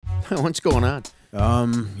What's going on?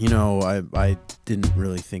 I didn't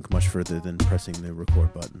really think much further than pressing the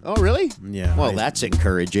record button. Oh, really? Yeah. Well, that's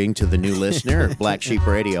encouraging to the new listener of Black Sheep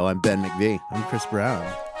Radio. I'm Ben McVie. I'm Chris Brown.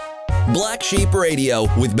 Black Sheep Radio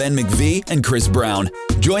with Ben McVie and Chris Brown.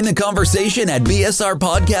 Join the conversation at BSR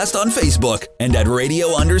Podcast on Facebook and at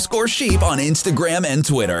radio_sheep on Instagram and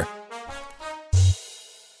Twitter.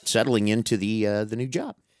 Settling into the new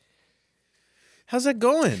job. How's that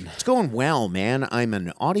going? It's going well, man. I'm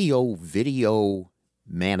an audio-video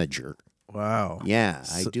manager. Wow. Yeah,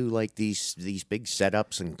 I do like these big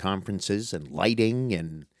setups and conferences and lighting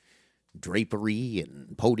and drapery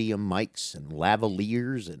and podium mics and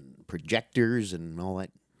lavaliers and projectors and all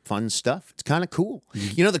that fun stuff. It's kind of cool.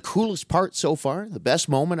 You know, the coolest part so far, the best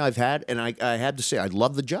moment I've had, and I had to say, I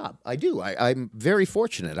love the job. I do. I'm very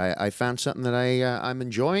fortunate. I found something that I'm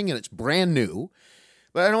enjoying, and it's brand new.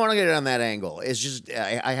 But I don't want to get it on that angle. It's just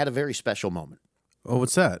I had a very special moment. Oh,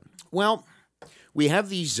 what's that? Well, we have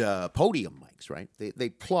these podium mics, right? They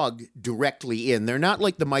plug directly in. They're not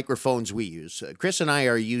like the microphones we use. Chris and I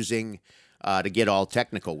are using, to get all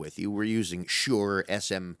technical with you, we're using Shure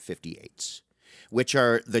SM58s, which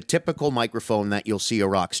are the typical microphone that you'll see a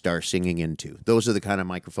rock star singing into. Those are the kind of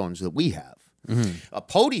microphones that we have. Mm-hmm. A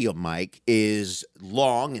podium mic is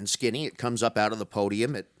long and skinny. It comes up out of the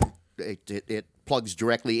podium. It plugs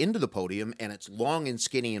directly into the podium, and it's long and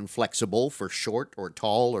skinny and flexible for short or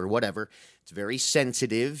tall or whatever. It's very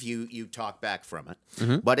sensitive. You talk back from it.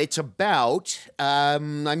 Mm-hmm. But it's about,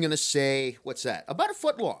 I'm going to say, what's that? About a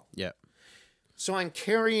foot long. Yeah. So I'm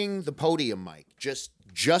carrying the podium mic, just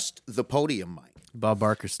the podium mic. Bob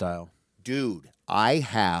Barker style. Dude, I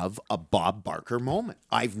have a Bob Barker moment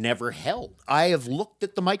I've never held. I have looked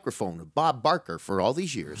at the microphone of Bob Barker for all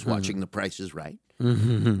these years, watching The Price is Right.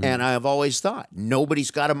 And I have always thought,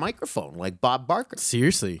 nobody's got a microphone like Bob Barker.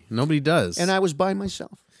 Seriously, nobody does. And I was by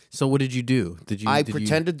myself. So what did you do? I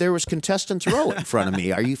pretended there was contestants row in front of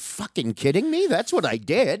me. Are you fucking kidding me? That's what I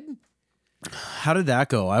did. How did that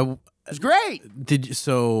go? It was great.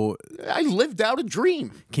 So I lived out a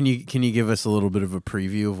dream. Can you give us a little bit of a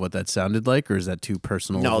preview of what that sounded like, or is that too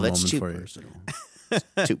personal? No, of a that's moment too for personal.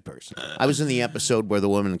 Too personal. I was in the episode where the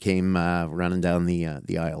woman came running down the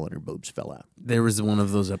aisle and her boobs fell out. There was one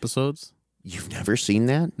of those episodes? You've never seen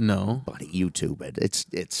that? No. Buddy, YouTube it.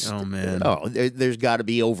 It's. Oh man. Oh, there's got to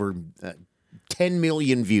be over 10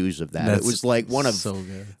 million views of that. It was like one of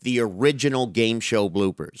the original game show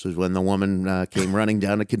bloopers. Was when the woman came running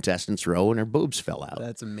down the contestants row and her boobs fell out.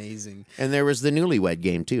 That's amazing. And there was the Newlywed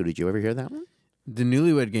Game too. Did you ever hear that one? The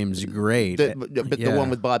Newlywed Game is great. The one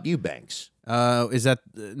with Bob Eubanks. Is that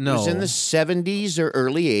no? It was in the 70s or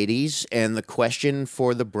early 80s, and the question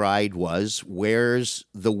for the bride was, where's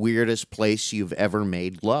the weirdest place you've ever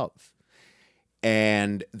made love?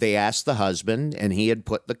 And they asked the husband, and he had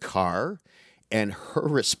put the car, and her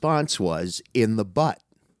response was, in the butt.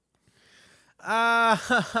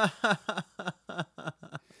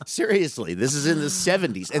 Seriously, this is in the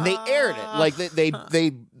 70s, and they aired it. Like,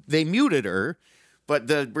 they muted her, but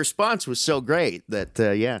the response was so great that,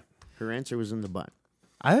 her answer was in the butt.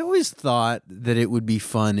 I always thought that it would be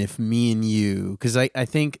fun if me and you, because I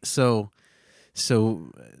think so.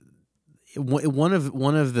 One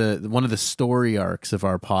of the story arcs of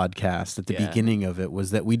our podcast at the beginning of it was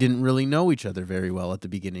that we didn't really know each other very well at the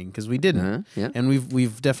beginning, because we didn't, and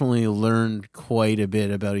we've definitely learned quite a bit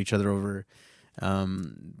about each other over.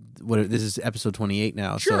 This is episode 28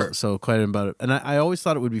 now, sure. so quite about it. And I always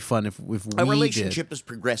thought it would be fun if we our relationship is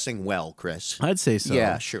progressing well, Chris. I'd say so.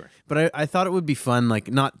 Yeah, sure. But I thought it would be fun, like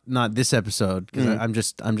not this episode, because I'm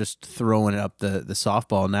just throwing it up the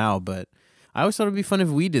softball now. But I always thought it'd be fun if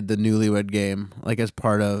we did the Newlywed Game, like as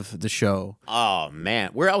part of the show. Oh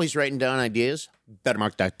man, we're always writing down ideas. Better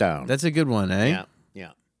mark that down. That's a good one, eh?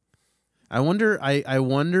 Yeah. I wonder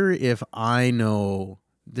if I know.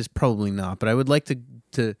 This probably not, but I would like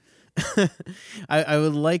to I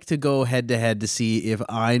would like to go head to head to see if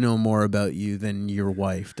I know more about you than your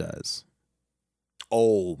wife does.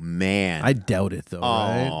 Oh man, I doubt it though.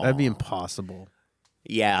 Right? That'd be impossible.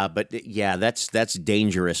 Yeah, but that's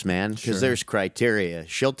dangerous, man. Because there's criteria.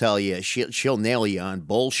 She'll tell you she'll nail you on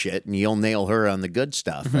bullshit, and you'll nail her on the good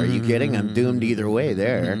stuff. Are you kidding? I'm doomed either way.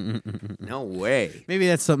 There, no way. Maybe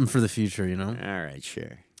that's something for the future, you know. All right,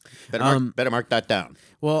 sure. Better mark that down.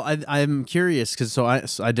 Well, I'm curious because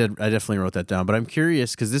I definitely wrote that down, but I'm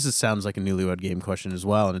curious because this sounds like a Newlywed Game question as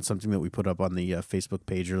well, and it's something that we put up on the Facebook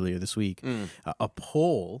page earlier this week. A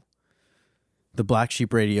poll. The Black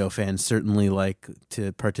Sheep Radio fans certainly like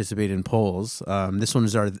to participate in polls. This one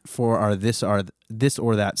is our this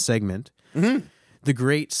or that segment. Mm-hmm. The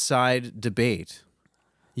Great Side Debate.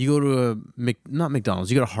 You go to not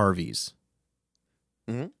McDonald's. You go to Harvey's.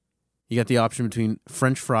 Mm-hmm. You got the option between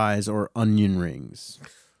French fries or onion rings.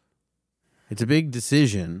 It's a big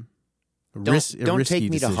decision. Don't take me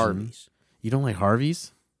decision. to Harvey's. You don't like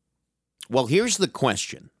Harvey's? Well, here's the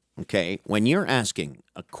question. Okay, when you're asking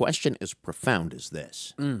a question as profound as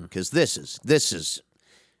this, because this is,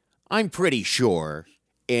 I'm pretty sure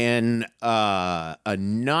in a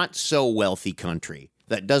not so wealthy country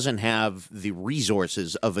that doesn't have the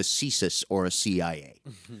resources of a CSIS or a CIA.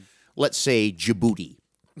 Let's say Djibouti.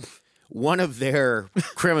 One of their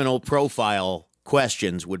criminal profile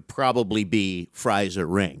questions would probably be fries or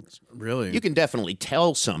rings. Really? You can definitely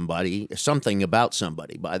tell somebody something about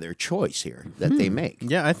somebody by their choice here that they make.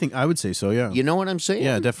 Yeah, I would say so, yeah. You know what I'm saying?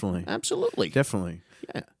 Yeah, definitely. Absolutely. Definitely.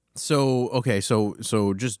 Yeah. So, okay, so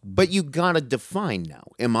just But you got to define now.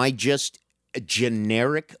 Am I just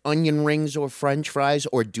generic onion rings or French fries,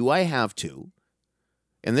 or do I have to?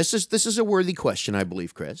 And this is a worthy question, I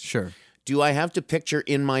believe, Chris. sure. Do I have to picture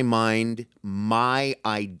in my mind my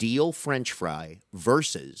ideal French fry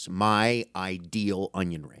versus my ideal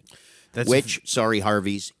onion ring? Which, sorry,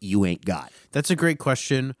 Harvey's, you ain't got. That's a great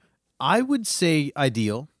question. I would say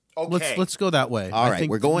ideal. Okay. Let's go that way. All I right,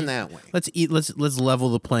 think we're going that way. Let's level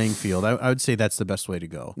the playing field. I would say that's the best way to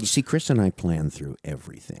go. You see, Chris and I plan through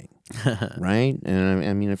everything, right? And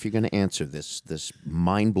I mean, if you're going to answer this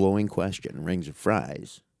mind-blowing question, rings or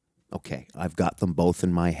fries, okay, I've got them both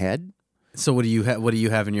in my head. So what do you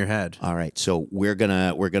have in your head? All right, so we're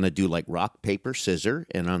gonna do like rock, paper, scissor,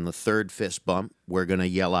 and on the third fist bump, we're gonna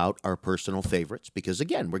yell out our personal favorites because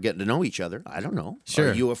again, we're getting to know each other. I don't know.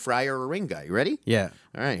 Sure. Are you a fry or a ring guy? You ready? Yeah.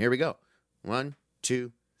 All right, here we go. 1,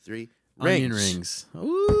 2, 3. Onion rings.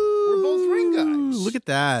 Ooh. We're both ring guys. Look at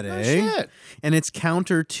that, Oh, eh? shit. And it's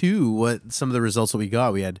counter to what some of the results that we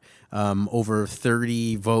got. We had over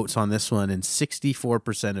 30 votes on this one, and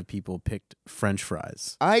 64% of people picked French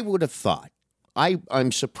fries. I would have thought.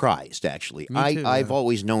 I'm surprised, actually. Me too, I've yeah.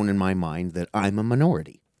 always known in my mind that I'm a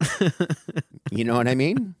minority. You know what I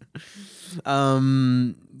mean?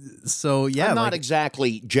 So yeah, I'm not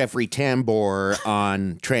exactly Jeffrey Tambor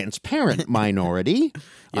on transparent minority.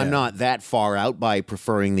 Yeah. I'm not that far out by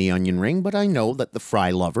preferring the onion ring, but I know that the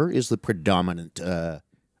fry lover is the predominant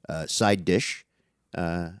side dish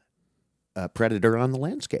predator on the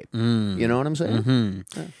landscape. You know what I'm saying?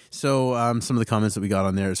 Mm-hmm. So some of the comments that we got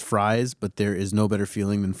on there is fries, but there is no better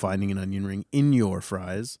feeling than finding an onion ring in your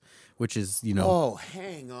fries, which is, Oh,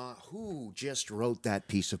 hang on. Who just wrote that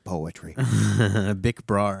piece of poetry? Bic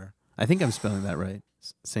Brar. I think I'm spelling that right,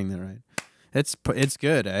 saying that right. It's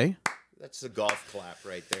good, eh? That's the golf clap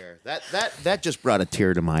right there. That just brought a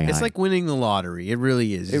tear to my eye. It's like winning the lottery. It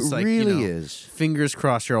really is. It's like, really is. Fingers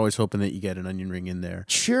crossed. You're always hoping that you get an onion ring in there.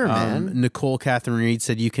 Sure, man. Nicole Catherine Reed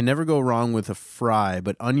said you can never go wrong with a fry,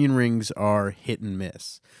 but onion rings are hit and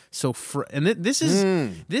miss. So, this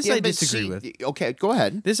I disagree with. Okay, go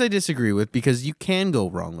ahead. This I disagree with because you can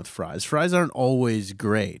go wrong with fries. Fries aren't always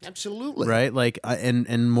great, Absolutely. right? Like,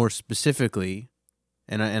 and more specifically.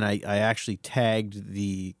 And I actually tagged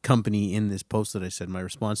the company in this post that I said, my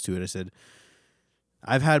response to it, I said,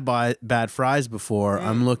 I've had bad fries before.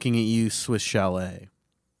 I'm looking at you, Swiss Chalet.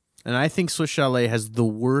 And I think Swiss Chalet has the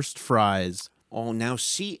worst fries. Oh, now,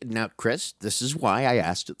 Chris, this is why I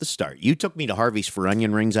asked at the start. You took me to Harvey's for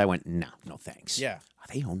onion rings. I went, no thanks. Yeah.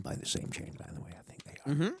 Are they owned by the same chain, by the way? I think they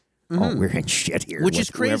are. Mm-hmm. Oh, we're in shit here. Which is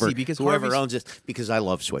crazy because whoever Harvey's- owns this, because I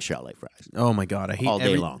love Swiss Chalet fries Oh, my God. I hate all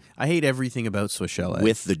day long I hate everything about Swiss Chalet.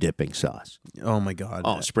 with the dipping sauce. Oh, my God.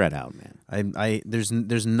 Oh, spread out, man.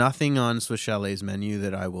 There's nothing on Swiss Chalet's menu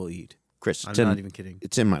that I will eat. Chris, I'm it's not even kidding.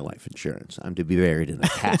 It's in my life insurance. I'm to be buried in a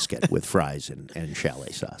casket with fries and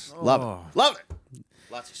chalet sauce. Love it. Love it.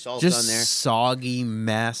 Lots of salt Just on there. soggy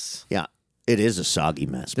mess. Yeah, it is a soggy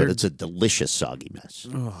mess, but it's a delicious soggy mess.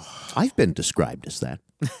 I've been described as that.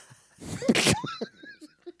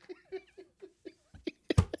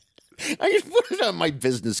 I just put it on my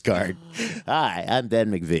business card. Hi, I'm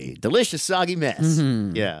Ben McVee. Delicious soggy mess.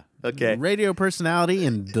 Yeah. Okay. Radio personality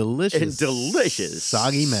and delicious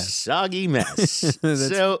soggy mess. Soggy mess.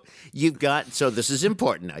 So this is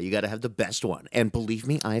important now. You got to have the best one. And believe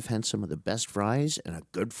me, I've had some of the best fries, and a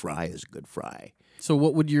good fry is a good fry. So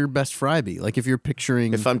what would your best fry be? Like if you're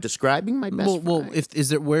picturing If I'm describing my best fry,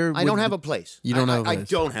 is it where I don't have a place. You don't have a I place.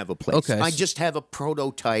 don't have a place. Okay. I just have a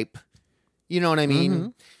prototype. You know what I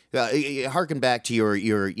mean? Harken back to your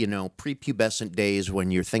prepubescent days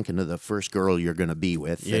when you're thinking of the first girl you're going to be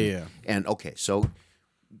with. Yeah. And okay, so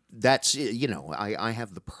that's I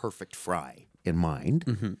have the perfect fry in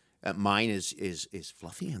mind. Mine is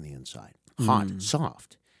fluffy on the inside, hot,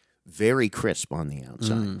 soft, very crisp on the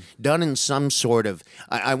outside. Done in some sort of,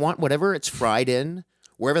 I want whatever it's fried in,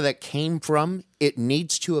 wherever that came from, it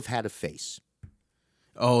needs to have had a face.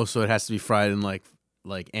 Oh, so it has to be fried in like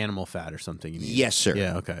animal fat or something. You mean? Yes, sir.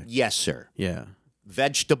 Yeah. Okay. Yes, sir. Yeah.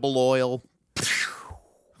 Vegetable oil.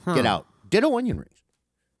 Get out. Ditto onion rings.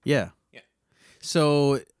 Yeah. Yeah.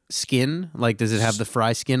 So skin, like, does it have the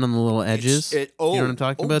fry skin on the little edges? You know what I'm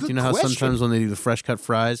talking about? good You know how question. sometimes when they do the fresh cut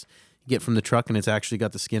fries, you get from the truck and it's actually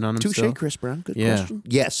got the skin on them Touche, still? Chris Brown. Good Yeah. question.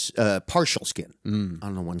 Yes, partial skin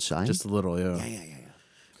on the one side. Just a little, yeah. yeah.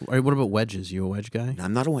 All right, what about wedges? You a wedge guy?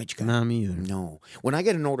 I'm not a wedge guy. Not me either. No. When I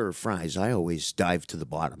get an order of fries, I always dive to the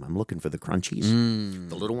bottom. I'm looking for the crunchies.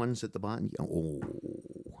 The little ones at the bottom. Oh,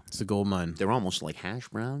 It's a gold mine. they're almost like hash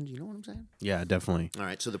browns. You know what I'm saying? Yeah, definitely. All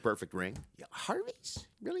right, so the perfect ring. Yeah, Harvey's?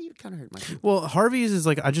 Really? You kind of hurt my feelings. Well, Harvey's is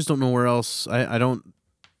like, I just don't know where else. I don't.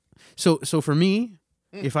 So for me,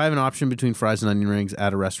 if I have an option between fries and onion rings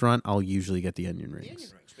at a restaurant, I'll usually get the onion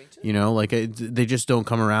rings. You know, like they just don't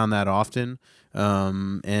come around that often.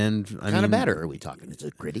 And I Kind mean, of batter are we talking? Is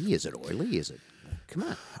it gritty? Is it oily? Is it? Come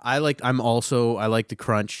on. I like the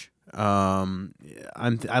crunch.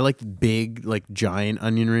 I like the big, like giant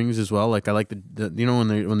onion rings as well. Like I like the you know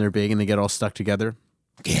when they're big and they get all stuck together.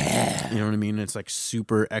 Yeah. You know what I mean? It's like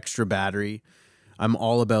super extra battery. I'm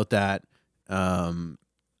all about that.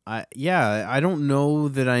 I don't know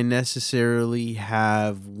that I necessarily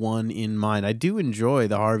have one in mind. I do enjoy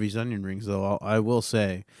the Harvey's onion rings, though. I will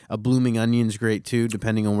say a blooming onion's great too.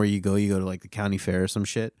 Depending on where you go to like the county fair or some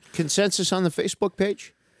shit. Consensus on the Facebook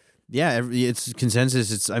page? Yeah, it's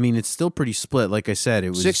consensus. It's still pretty split. Like I said,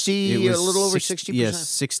 it was 60, it was a little over 60, 60%? Yes,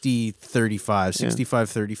 60-35,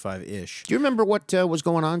 65-35-ish. Do you remember what was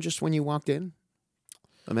going on just when you walked in?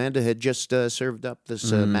 Amanda had just served up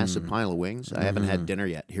this massive pile of wings. I haven't had dinner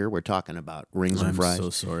yet. Here we're talking about rings and I'm fries. so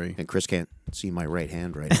sorry. And Chris can't see my right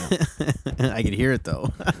hand right now. I can hear it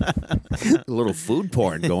though. A little food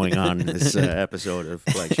porn going on in this episode of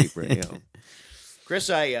Black Sheep Radio. Chris,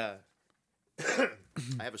 I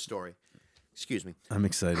have a story. Excuse me. I'm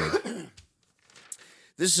excited.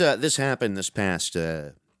 This happened this past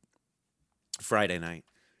Friday night,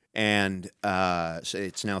 and so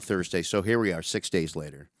it's now Thursday. So here we are, 6 days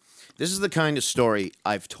later. This is the kind of story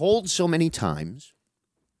I've told so many times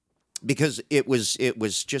because it was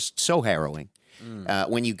just so harrowing.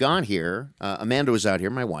 When you got here, Amanda was out here,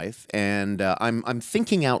 my wife, and I'm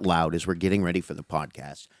thinking out loud as we're getting ready for the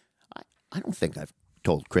podcast. I don't think I've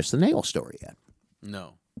told Chris the nail story yet.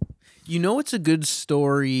 No. You know it's a good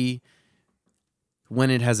story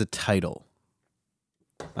when it has a title.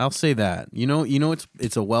 I'll say that. You know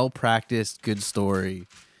it's a well-practiced good story.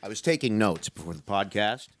 I was taking notes before the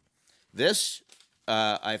podcast. This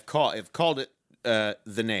I've called it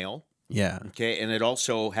The Nail. Yeah. Okay, and it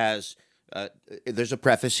also has there's a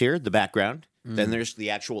preface here, the background. Then there's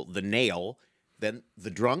the actual The Nail, then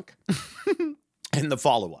the drunk, and the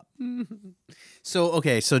follow-up. So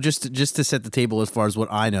just to set the table as far as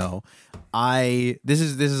what I know, this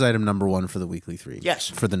is item number 1 for the weekly 3. Yes.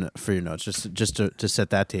 For your notes, just to set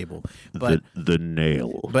that table. But the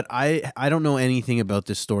Nail. But I don't know anything about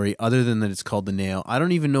this story other than that it's called The Nail. I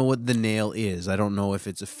don't even know what the nail is. I don't know if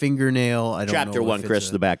it's a fingernail. I don't know. Chapter 1, Chris,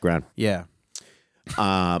 the background. Yeah.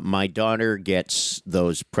 My daughter gets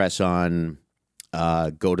those press-on,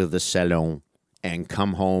 go to the salon and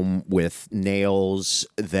come home with nails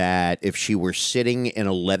that if she were sitting in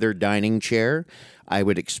a leather dining chair, I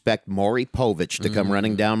would expect Maury Povich to come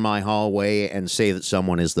running down my hallway and say that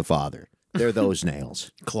someone is the father. They're those nails.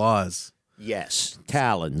 Claws. Yes.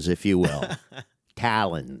 Talons, if you will.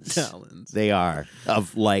 Talons. Talons. They are.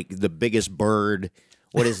 Of like the biggest bird.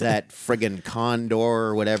 What is that? Friggin' condor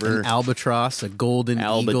or whatever. An albatross, a golden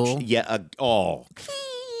eagle. Yeah.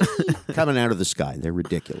 Coming out of the sky. They're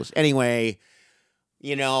ridiculous. Anyway,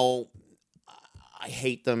 you know, I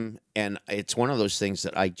hate them. And it's one of those things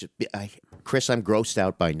that Chris, I'm grossed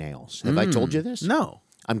out by nails. Have I told you this? No.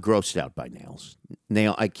 I'm grossed out by nails.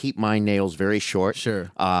 I keep my nails very short.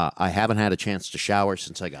 Sure. I haven't had a chance to shower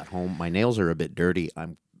since I got home. My nails are a bit dirty. I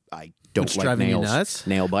don't What's like driving you nails. nuts?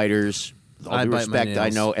 Nail biters. With all I due bite my respect, I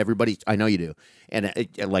nails. know everybody. I know you do. And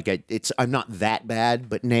I'm not that bad,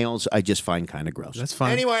 but nails I just find kind of gross. That's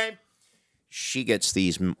fine. Anyway, she gets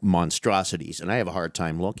these monstrosities, and I have a hard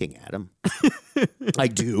time looking at them. I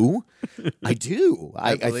do. I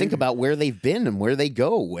think about where they've been and where they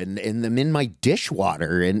go, and them in my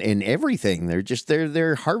dishwater and everything.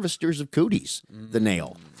 They're harvesters of cooties. The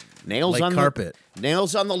nails Like on carpet.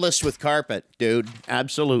 Nails on the list with carpet, dude.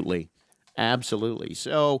 Absolutely.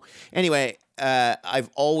 So anyway, I've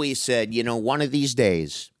always said, one of these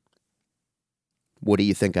days, what do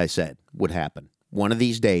you think I said would happen? One of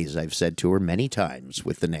these days, I've said to her many times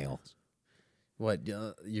with the nails. What,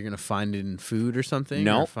 you're going to find it in food or something?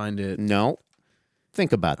 No. Or find it... No.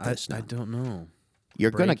 Think about this now. I don't know.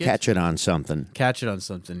 You're going to catch it on something. Catch it on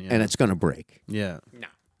something, yeah. And it's going to break. Yeah. No.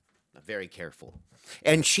 Very careful.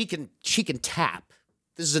 And she can tap.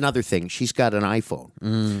 This is another thing. She's got an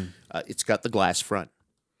iPhone. It's got the glass front.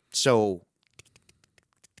 So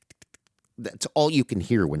that's all you can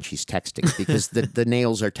hear when she's texting because the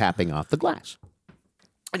nails are tapping off the glass.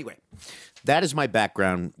 Anyway, that is my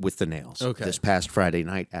background with the nails. Okay. This past Friday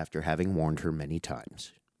night after having warned her many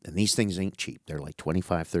times. And these things ain't cheap. They're like $25,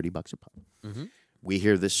 $30 a pop. Mm-hmm. We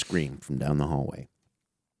hear this scream from down the hallway.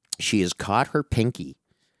 She has caught her pinky.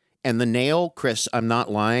 And the nail, Chris, I'm not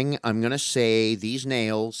lying. I'm going to say these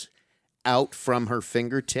nails out from her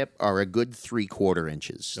fingertip are a good 3/4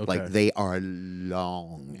 inches. Okay. Like they are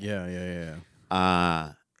long. Yeah.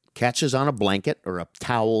 Catches on a blanket or a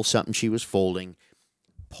towel, something she was folding,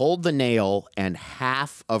 pulled the nail and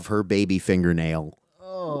half of her baby fingernail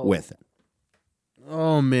with it.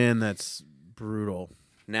 Oh, man, that's brutal.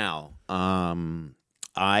 Now,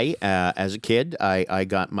 I, as a kid, I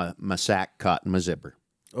got my sack caught in my zipper.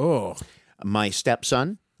 Oh. My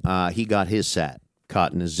stepson, he got his sack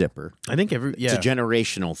caught in his zipper. I think It's a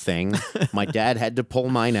generational thing. My dad had to pull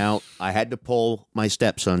mine out. I had to pull my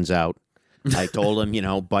stepson's out. I told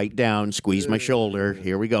him, bite down, squeeze my shoulder.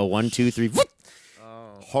 Here we go. 1, 2, 3.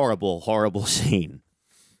 Horrible, horrible scene.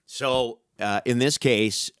 So in this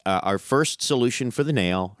case, our first solution for the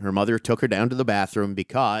nail, her mother took her down to the bathroom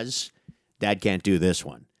because Dad can't do this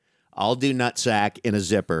one. I'll do nutsack in a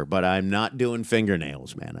zipper, but I'm not doing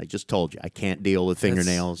fingernails, man. I just told you, I can't deal with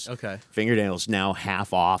fingernails. Okay. Fingernails now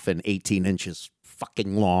half off and 18 inches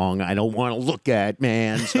fucking long. I don't want to look at,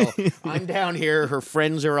 man. So I'm down here. Her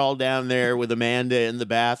friends are all down there with Amanda in the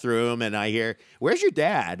bathroom, and I hear, "Where's your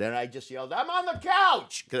dad?" And I just yelled, "I'm on the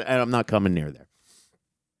couch," and I'm not coming near there.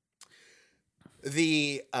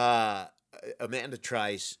 The Amanda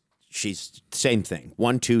tries. She's same thing.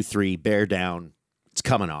 1, 2, 3, bear down. It's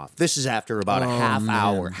coming off. This is after about a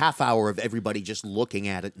half hour of everybody just looking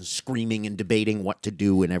at it and screaming and debating what to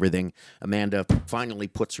do and everything. Amanda finally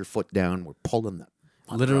puts her foot down. We're pulling the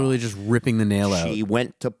literally just ripping the nail out. She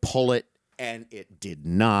went to pull it and it did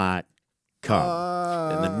not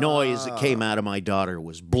come. And the noise that came out of my daughter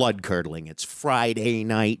was blood curdling. It's Friday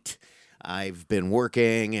night. I've been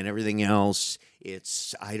working and everything else.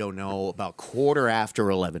 It's, I don't know, about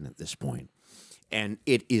 11:15 at this point. And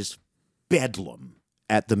it is bedlam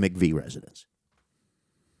at the McVie residence.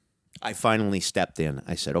 I finally stepped in.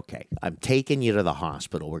 I said, "Okay, I'm taking you to the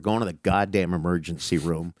hospital. We're going to the goddamn emergency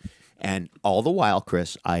room." And all the while,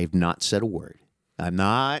 Chris, I've not said a word. I'm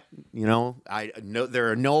not, I know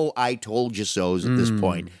there are no "I told you so's" at this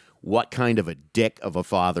point. What kind of a dick of a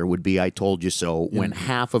father would be "I told you so" when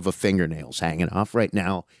half of a fingernail's hanging off right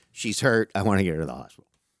now? She's hurt. I want to get her to the hospital.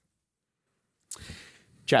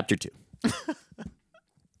 Chapter 2.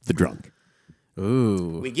 The drunk.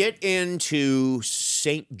 Ooh. We get into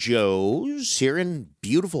St. Joe's here in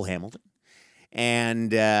beautiful Hamilton,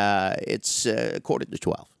 and it's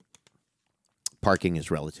 11:45. Parking is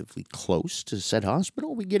relatively close to said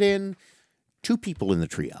hospital. We get in, 2 people in the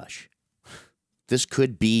triage. This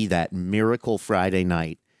could be that miracle Friday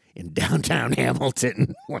night in downtown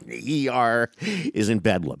Hamilton when the ER is in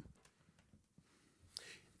bedlam.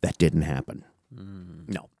 That didn't happen.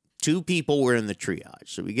 No. 2 people were in the triage.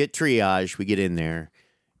 So we get triage, we get in there,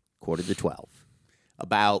 11:45.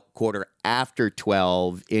 About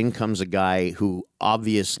 12:15, in comes a guy who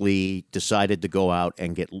obviously decided to go out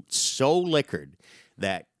and get so liquored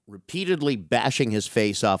that repeatedly bashing his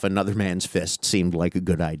face off another man's fist seemed like a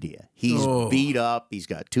good idea. He's beat up, he's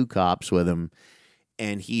got 2 cops with him,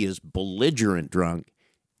 and he is belligerent drunk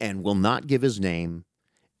and will not give his name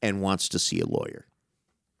and wants to see a lawyer.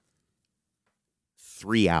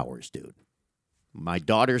 3 hours, dude. My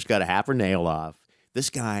daughter's got to have her nail off. This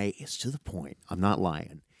guy is to the point, I'm not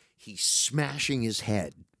lying, he's smashing his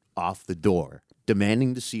head off the door,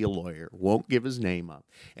 demanding to see a lawyer, won't give his name up.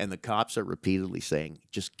 And the cops are repeatedly saying,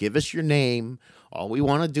 "Just give us your name. All we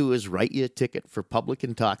want to do is write you a ticket for public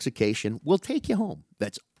intoxication. We'll take you home."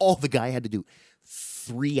 That's all the guy had to do.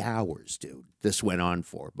 3 hours, dude, this went on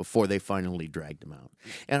for before they finally dragged him out.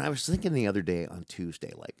 And I was thinking the other day on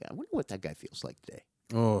Tuesday, like, I wonder what that guy feels like today.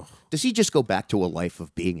 Oh. Does he just go back to a life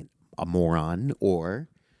of being a moron, or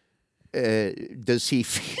does he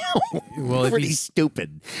feel pretty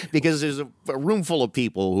stupid? Because there's a room full of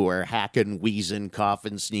people who are hacking, wheezing,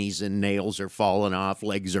 coughing, sneezing, nails are falling off,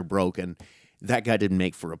 legs are broken. that guy didn't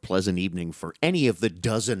make for a pleasant evening for any of the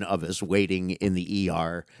dozen of us waiting in the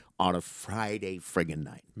ER on a Friday friggin'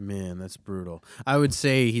 night. Man, that's brutal. I would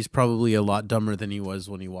say he's probably a lot dumber than he was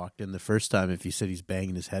when he walked in the first time if you said he's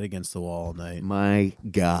banging his head against the wall all night. My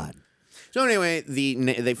God. So anyway,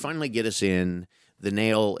 they finally get us in. The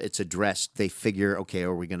nail, it's addressed. They figure, okay,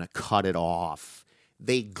 are we going to cut it off?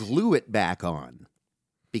 They glue it back on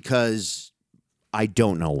because I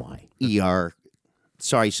don't know why. ER,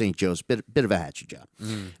 sorry, St. Joe's, bit of a hatchet job.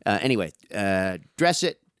 Anyway, dress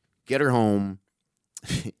it, get her home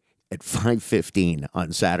at 5:15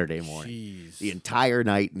 on Saturday morning. Jeez. The entire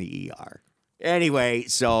night in the ER. Anyway,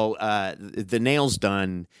 so the nail's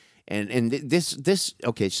done. And this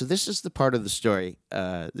okay, so this is the part of the story.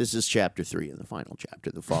 This is chapter 3 in the final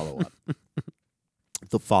chapter, the follow-up.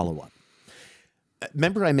 The follow-up.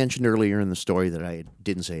 Remember I mentioned earlier in the story that I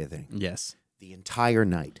didn't say a thing? Yes. The entire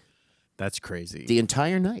night. That's crazy. The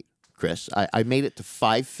entire night, Chris. I made it to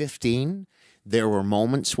 5:15. There were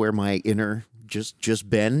moments where my inner just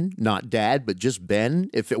Ben, not Dad, but just Ben.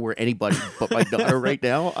 If it were anybody but my daughter right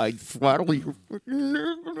now, I'd throttle you.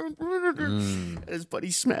 His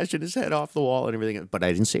buddy's smashing his head off the wall and everything. But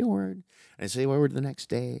I didn't say a word. I didn't say a word the next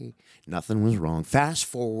day. Nothing was wrong. Fast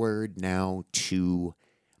forward now to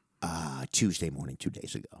Tuesday morning, 2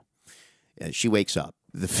 days ago. She wakes up.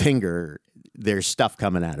 The finger, there's stuff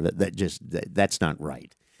coming out of it that's not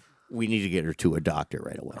right. We need to get her to a doctor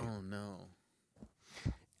right away. Oh, no.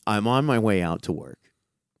 I'm on my way out to work.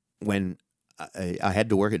 When I had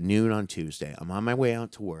to work at noon on Tuesday, I'm on my way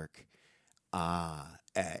out to work.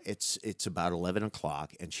 It's about 11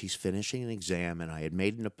 o'clock, and she's finishing an exam, and I had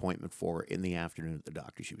made an appointment for her in the afternoon at the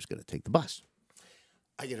doctor. She was going to take the bus.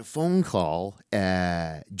 I get a phone call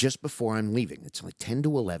just before I'm leaving. It's like 10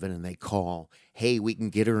 to 11, and they call, hey, we can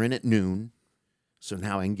get her in at noon. So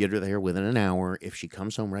now I can get her there within an hour if she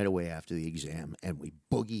comes home right away after the exam, and we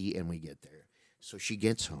boogie and we get there. So she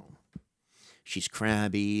gets home. She's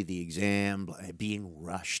crabby, the exam, being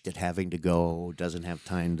rushed at having to go, doesn't have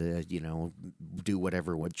time to, do what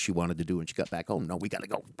she wanted to do when she got back home. No, we got to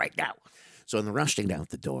go right now. So in the rush to get out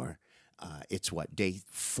the door, it's day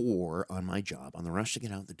 4 on my job. On the rush to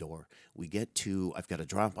get out the door, I've got to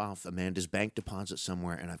drop off Amanda's bank deposit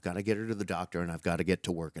somewhere, and I've got to get her to the doctor, and I've got to get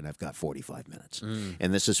to work, and I've got 45 minutes.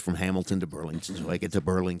 And this is from Hamilton to Burlington. So I get to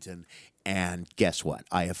Burlington, and guess what?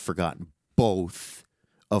 I have forgotten both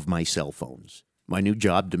of my cell phones. My new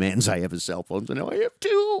job demands I have a cell phone, so now I have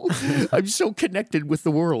 2. I'm so connected with the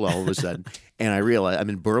world all of a sudden. And I realize I'm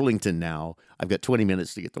in Burlington now. I've got 20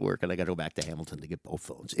 minutes to get to work, and I got to go back to Hamilton to get both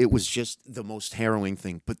phones. It was just the most harrowing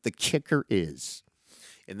thing. But the kicker is,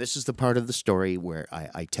 and this is the part of the story where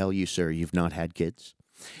I tell you, sir, you've not had kids.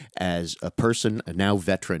 As a person, a now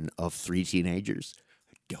veteran of 3 teenagers,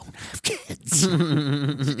 don't have kids.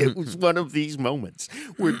 It was one of these moments.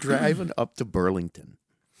 We're driving up to Burlington.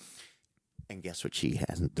 And guess what she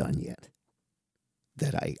hasn't done yet?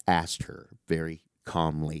 That I asked her very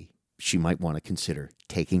calmly, she might want to consider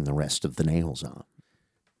taking the rest of the nails off.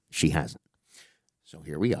 She hasn't. So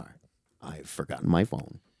here we are. I've forgotten my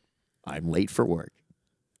phone. I'm late for work.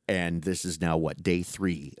 And this is now, day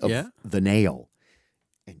 3 of the nail.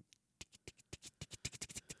 And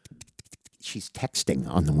she's texting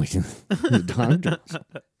on the way to the doctor's.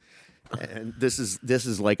 And this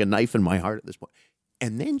is like a knife in my heart at this point.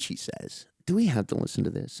 And then she says, do we have to listen to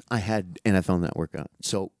this? I had NFL Network on.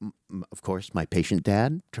 So, of course, my patient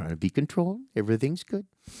dad, trying to be controlled. Everything's good.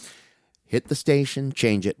 Hit the station,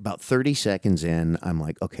 change it. About 30 seconds in, I'm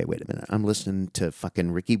like, okay, wait a minute. I'm listening to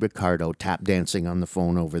fucking Ricky Ricardo tap dancing on the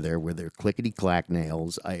phone over there with their clickety-clack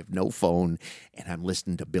nails. I have no phone, and I'm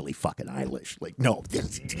listening to Billie fucking Eilish. Like, no,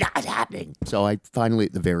 this is not happening. So I finally,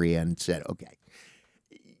 at the very end, said, okay,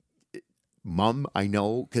 Mom, I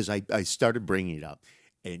know, because I started bringing it up.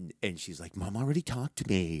 And she's like, Mom already talked to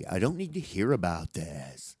me. I don't need to hear about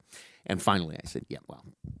this. And finally I said, yeah, well,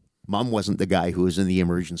 Mom wasn't the guy who was in the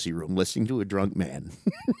emergency room listening to a drunk man.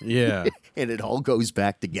 Yeah. And it all goes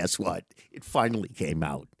back to, guess what? It finally came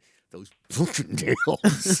out. Those fucking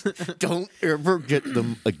nails. Don't ever get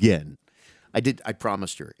them again. I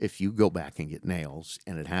promised her, if you go back and get nails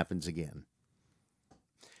and it happens again,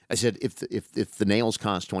 I said, if the nails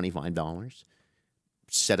cost $25,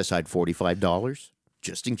 set aside $45.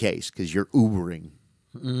 Just in case, because you're Ubering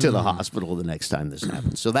to the hospital the next time this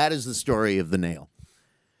happens. So that is the story of the nail.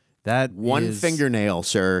 One fingernail,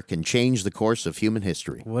 sir, can change the course of human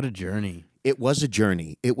history. What a journey. It was a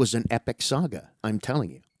journey. It was an epic saga, I'm telling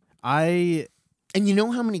you. And you know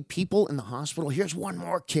how many people in the hospital? Here's one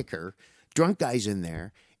more kicker. Drunk guy's in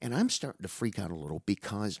there, And I'm starting to freak out a little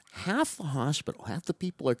because half the hospital, half the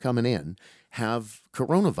people are coming in, have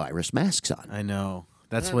coronavirus masks on. I know.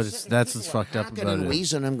 That's what's fucked up about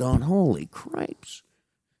it. And I'm going, holy cripes.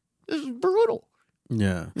 This is brutal.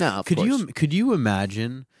 Yeah. Now, of could course, you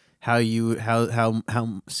imagine how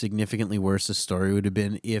significantly worse the story would have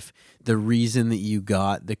been if the reason that you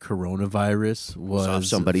got the coronavirus was off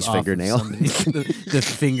somebody's off of fingernail? the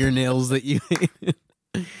fingernails that you ate?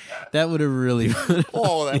 That would have really.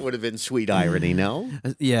 Oh, that would have been sweet irony, no?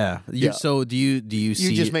 Yeah. Yeah. So do you see?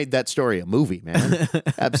 You just made that story a movie, man.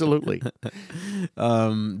 Absolutely.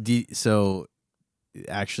 So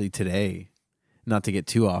actually today, not to get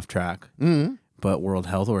too off track, Mm-hmm. but World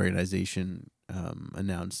Health Organization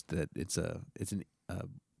announced that it's an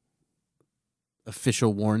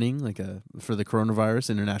official warning, for the coronavirus,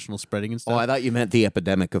 international spreading and stuff. Oh, I thought you meant the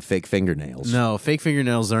epidemic of fake fingernails. No, fake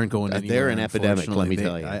fingernails aren't going anywhere. They're an epidemic, let me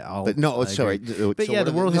tell you. I sorry. But So yeah,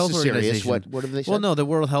 the World Health Organization. What have they said? Well, no, the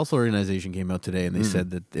World Health Organization came out today and they said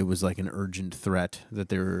that it was like an urgent threat that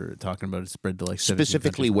they were talking about. It spread to like 17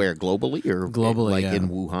 Specifically countries. where? Globally? Or Globally, like yeah. in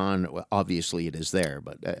Wuhan? Well, obviously it is there,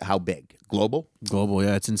 but how big? Global? Global,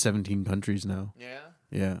 yeah, it's in 17 countries now. Yeah.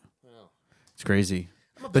 Yeah, it's crazy.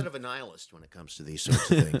 I'm a bit of a nihilist when it comes to these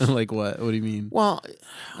sorts of things. Like what? What do you mean? Well,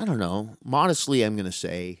 I don't know. Modestly, I'm going to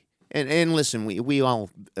say, and listen, we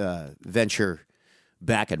all venture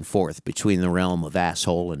back and forth between the realm of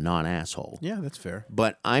asshole and non-asshole. Yeah, that's fair.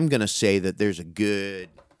 But I'm going to say that there's a good...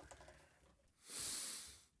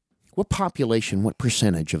 What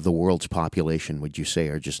percentage of the world's population would you say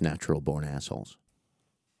are just natural-born assholes?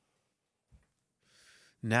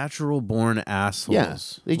 Natural born assholes. Yeah,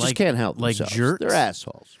 they just can't help themselves. Like jerks? They're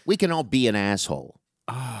assholes. We can all be an asshole.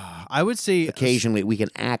 I would say Occasionally, we can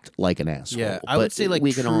act like an asshole. Yeah, I would but say, like,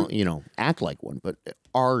 we can all, act like one. But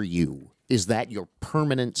are you? Is that your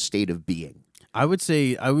permanent state of being? I would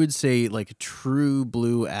say like true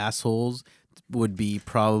blue assholes would be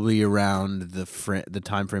probably around the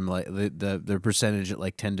time frame, like the percentage at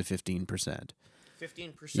like 10 to 15%.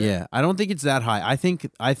 15%. Yeah, I don't think it's that high. I think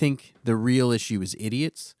the real issue is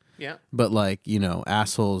idiots. Yeah. But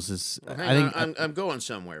assholes is. I'm going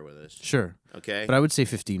somewhere with this. Sure. Okay. But I would say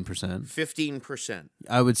 15%. 15%.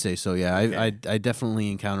 I would say so. Yeah. Okay. I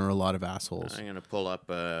definitely encounter a lot of assholes. I'm going to pull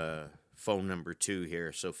up phone number 2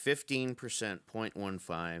 here. So 15%,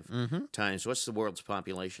 0.15 times what's the world's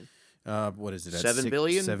population? What is it? 7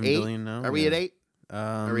 billion? 7 8? billion now. Are we at 8?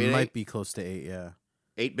 Are we at might 8? be close to 8. Yeah.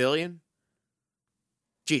 8 billion?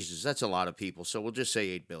 Jesus, that's a lot of people. So we'll just say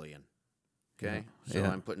 8 billion. Okay. Yeah. So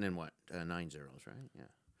Yeah. I'm putting in what? 9 zeros, right?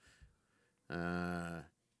 Yeah.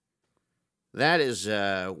 That is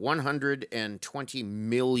 120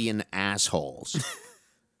 million assholes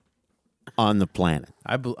on the planet.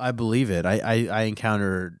 I believe it. I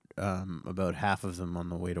encountered about half of them on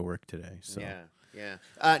the way to work today. So Yeah.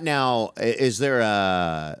 Now, is there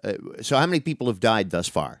so how many people have died thus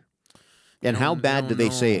far? And how bad do they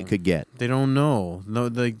say it could get? they don't know. No,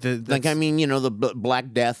 the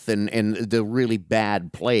Black Death and the really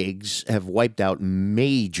bad plagues have wiped out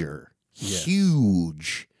major,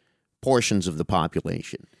 huge portions of the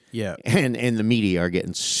population. yeah. And the media are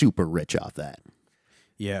getting super rich off that.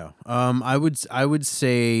 Yeah. I would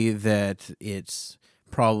say that it's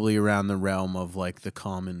probably around the realm of like the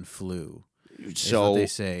common flu. So what they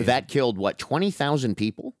say. that killed, 20,000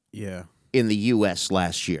 people Yeah. in the U.S.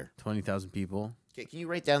 last year. 20,000 people. Okay, can you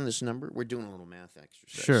write down this number? We're doing a little math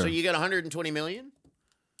exercise. Sure. So you got 120 million?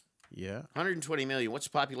 Yeah. 120 million. What's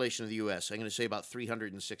the population of the U.S.? I'm going to say about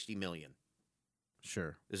 360 million.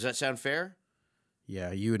 Sure. Does that sound fair?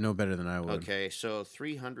 Yeah, you would know better than I would. Okay, so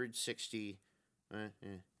 360. Yeah.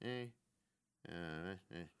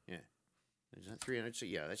 Is that 300? So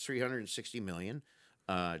yeah, that's 360 million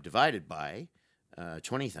divided by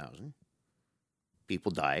 20,000.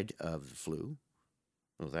 People died of the flu.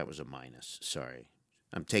 Oh, that was a minus. Sorry.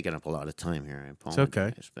 I'm taking up a lot of time here. I apologize. It's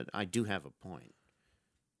okay. But I do have a point.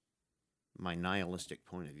 My nihilistic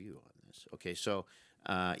point of view on this. Okay, so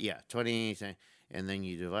 20, and then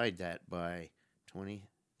you divide that by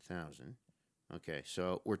 20,000. Okay,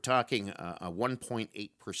 so we're talking a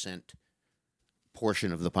 1.8%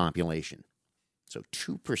 portion of the population. So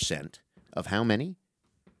 2% of how many?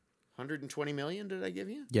 120 million, did I give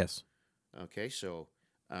you? Yes. Okay, so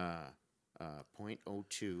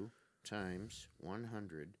 0.02 times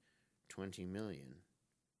 120 million.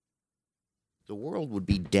 The world would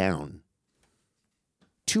be down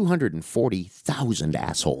 240,000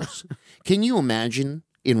 assholes. Can you imagine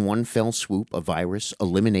in one fell swoop a virus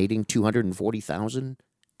eliminating 240,000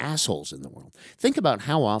 assholes in the world? Think about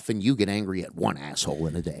how often you get angry at one asshole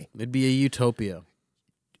in a day. It'd be a utopia.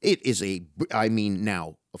 It is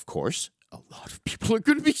now, of course, a lot of people are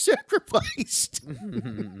going to be sacrificed.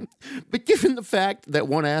 But given the fact that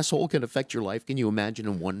one asshole can affect your life, can you imagine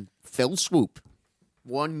in one fell swoop,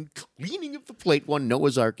 one cleaning of the plate, one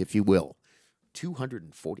Noah's Ark, if you will,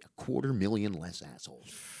 240, 250,000 less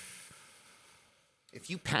assholes. If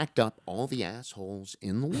you packed up all the assholes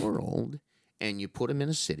in the world and you put them in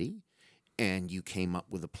a city and you came up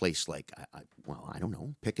with a place like, I don't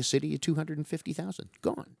know, pick a city of 250,000,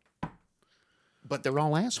 gone. But they're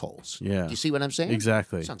all assholes. Yeah. Do you see what I'm saying?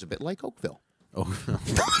 Exactly. Sounds a bit like Oakville. Oh, no.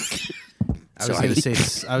 I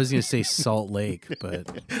was gonna say Salt Lake,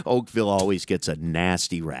 but Oakville always gets a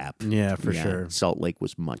nasty rap. yeah, for sure. Salt Lake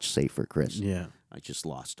was much safer, Chris. Yeah. I just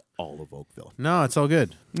lost all of Oakville. No, it's all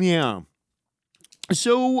good. Yeah.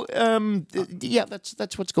 So, yeah,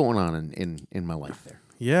 that's what's going on in my life there.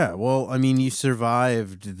 Yeah, well, I mean, you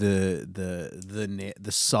survived the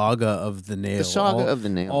saga of the nail. The saga of the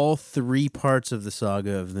nail. All 3 parts of the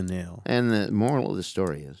saga of the nail. And the moral of the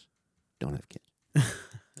story is, don't have kids.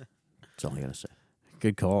 That's all I gotta say.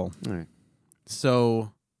 Good call. All right.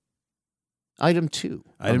 So, Item 2.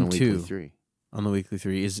 Item on the 2. Weekly 3. On the Weekly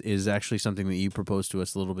 3 is actually something that you proposed to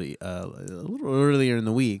us a little earlier in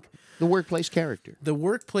the week. The workplace character. The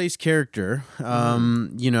workplace character,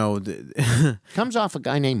 you know, Comes off a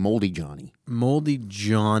guy named Moldy Johnny. Moldy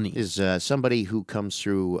Johnny. Is somebody who comes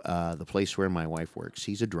through the place where my wife works.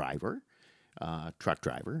 He's a driver, truck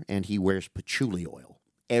driver, and he wears patchouli oil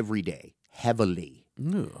every day, heavily.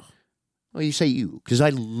 Ugh. Well, you say you, because I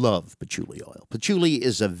love patchouli oil. Patchouli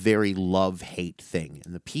is a very love-hate thing,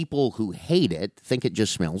 and the people who hate it think it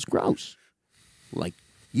just smells gross. Like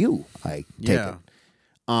you, I take it.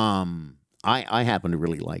 I happen to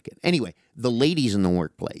really like it. Anyway, the ladies in the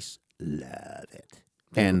workplace love it.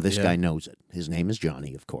 And this guy knows it. His name is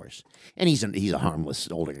Johnny, of course. And he's a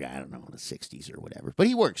harmless older guy, I don't know, in the 60s or whatever. But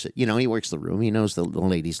he works it. You know, he works the room. He knows the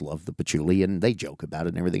ladies love the patchouli, and they joke about it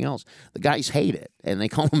and everything else. The guys hate it, and they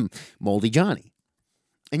call him Moldy Johnny.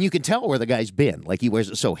 And you can tell where the guy's been. Like, he wears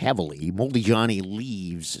it so heavily. Moldy Johnny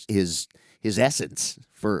leaves his essence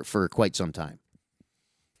for quite some time.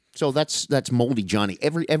 So that's Moldy Johnny.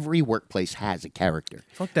 Every workplace has a character.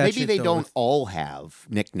 Fuck that Maybe shit, they though. don't all have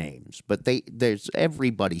nicknames, but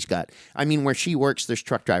everybody's got. I mean, where she works, there's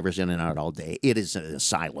truck drivers in and out all day. It is an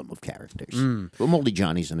asylum of characters. But Moldy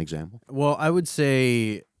Johnny's an example. Well, I would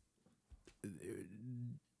say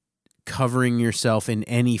covering yourself in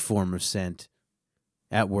any form of scent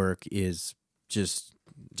at work is just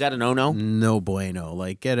Is that a no-no? no bueno.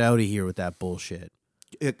 Like, get out of here with that bullshit.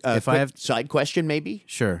 If I have side question, maybe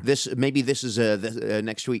Sure. this is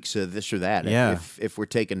next week's this or that. Yeah. If we're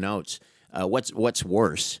taking notes, what's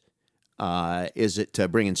worse? Is it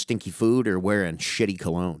bringing stinky food or wearing shitty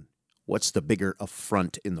cologne? What's the bigger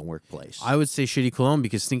affront in the workplace? I would say shitty cologne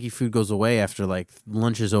because stinky food goes away after like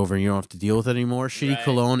lunch is over and you don't have to deal with it anymore. Shitty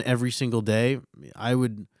cologne every single day.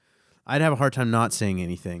 I'd have a hard time not saying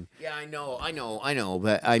anything. Yeah, I know.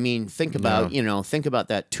 But I mean, think about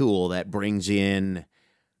that tool that brings in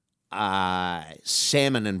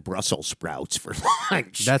salmon and Brussels sprouts for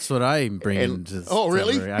lunch. That's what I bring into. Oh,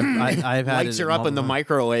 really? I've had Lights it are up in the multiple-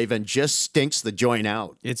 microwave and just stinks the joint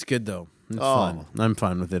out. It's good though. It's Oh. fun. I'm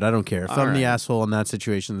fine with it. I don't care. If All I'm the right. asshole in that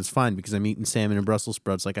situation, that's fine because I'm eating salmon and Brussels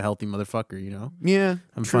sprouts like a healthy motherfucker. You know, Yeah,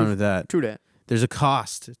 I'm fine with that. True that. There's a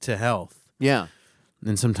cost to health. Yeah.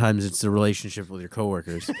 And sometimes it's the relationship with your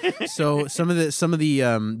coworkers. So some of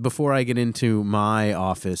the before I get into my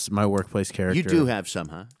office, my workplace character, You do have some,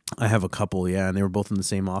 huh? I have a couple, yeah, and they were both in the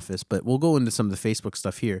same office. But we'll go into some of the Facebook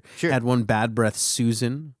stuff here. Sure. Had one bad breath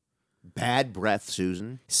Susan, Bad breath,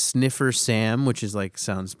 Susan. Sniffer Sam, which is like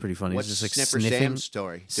sounds pretty funny. What's It's just like Sniffer sniffing, Sam's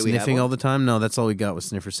story? Do we have sniffing one? all the time. No, that's all we got was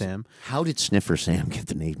Sniffer Sam. How did Sniffer Sam get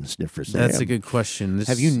the name Sniffer Sam? That's a good question.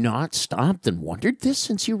 Have you not stopped and wondered this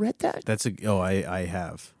since you read that? I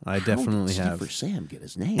have. I How definitely did have. Sniffer Sam get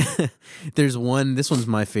his name? There's one. This one's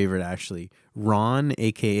my favorite actually. Ron,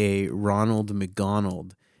 aka Ronald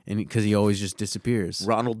McDonald, and because he always just disappears.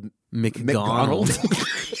 Ronald McDonald.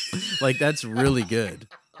 McDonald. Like that's really good.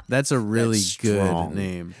 That's a really That's good strong.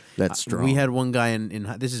 name. That's strong. We had one guy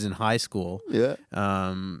in this is in high school. Yeah.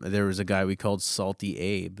 There was a guy we called Salty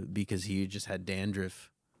Abe because he just had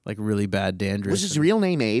dandruff, like really bad dandruff. Was his real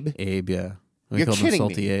name Abe? Abe? Yeah, we You're called him kidding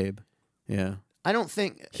Salty me. Abe. Yeah, I don't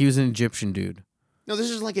think. he was an Egyptian dude. No, this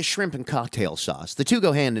is like a shrimp and cocktail sauce. The two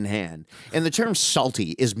go hand in hand. And the term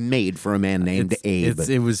salty is made for a man named Abe.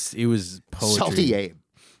 It was poetry. Salty Abe.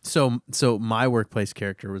 So my workplace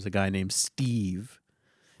character was a guy named Steve.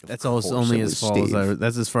 That's all. course Only it as was far as Steve.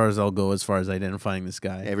 that's as far as I'll go as far as identifying this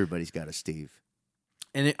guy. Everybody's got a Steve.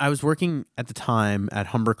 And I was working at the time at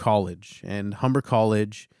Humber College, and Humber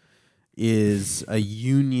College is a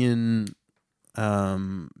union.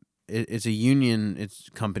 It's a union. It's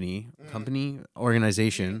company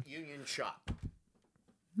organization. Union shop.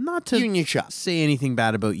 Not to Union shop. say anything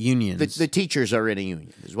bad about unions. The teachers are in a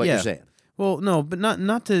union, is what Yeah. you're saying. Well, no, but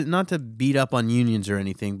not to beat up on unions or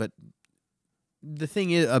anything. But the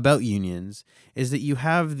thing about unions is that you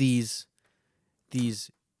have these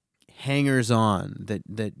hangers on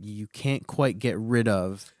that you can't quite get rid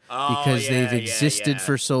of because they've existed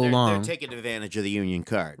for so long. They're taking advantage of the union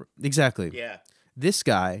card. Exactly. Yeah. This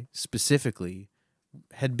guy specifically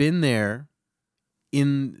had been there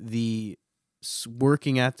in the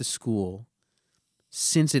working at the school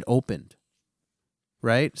since it opened.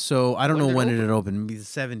 Right? So I don't know when it had opened, maybe the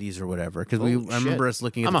 70s or whatever, because I remember us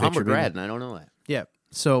looking at I'm the a picture. Humber grad, and I don't know that. Yeah.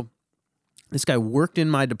 So this guy worked in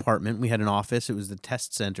my department. We had an office. It was the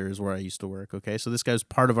test center is where I used to work, okay? So this guy was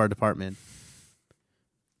part of our department.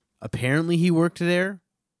 Apparently he worked there.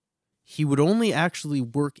 He would only actually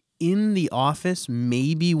work in the office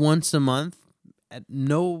maybe once a month at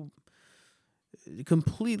no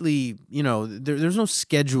completely, there's no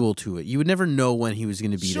schedule to it. You would never know when he was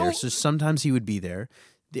going to be there. So sometimes he would be there.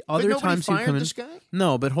 The other times he would come in. This guy?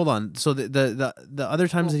 No, but hold on. So the other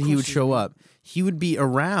times that he would show up, he would be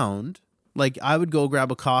around. Like I would go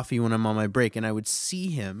grab a coffee when I'm on my break, and I would see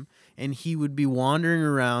him, and he would be wandering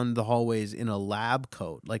around the hallways in a lab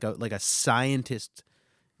coat, like a scientist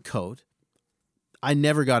coat. I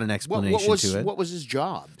never got an explanation to it. What was his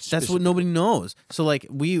job? That's what nobody knows. So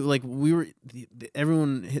we were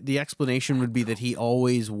everyone. The explanation would be that he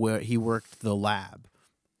worked the lab.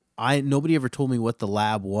 Nobody ever told me what the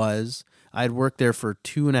lab was. I'd worked there for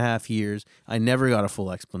 2.5 years. I never got a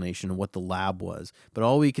full explanation of what the lab was. But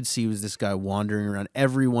all we could see was this guy wandering around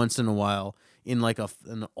every once in a while in like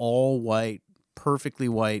an all white, perfectly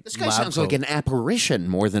white. This guy lab sounds coat. like an apparition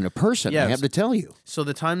more than a person. Yeah, I have to tell you. So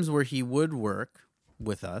the times where he would work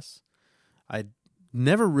with us, I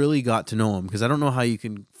never really got to know him because I don't know how you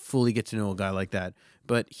can fully get to know a guy like that.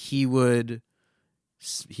 But he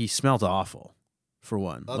smelled awful. For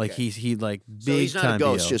one, Okay. like he like big So he's not time a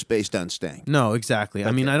ghost BO. just based on stank. No, exactly.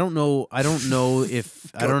 I mean, I don't know if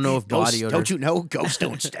Ghosts- body odor. Don't you know ghosts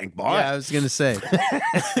don't stink, boy? Yeah, I was gonna say.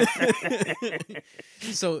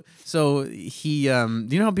 so he do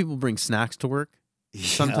you know how people bring snacks to work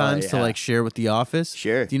sometimes to yeah. like share with the office?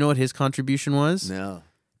 Sure. Do you know what his contribution was? No.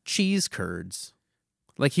 Cheese curds.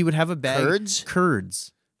 Like he would have a bag.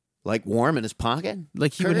 Curds. Like warm in his pocket?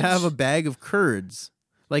 Like he would have a bag of curds.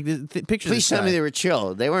 Like picture. Please tell me they were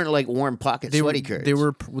chill. They weren't like warm pocket sweaty curds. They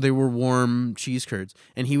were warm cheese curds,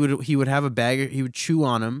 and he would have a bag. He would chew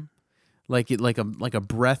on them, like a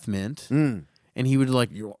breath mint, and he would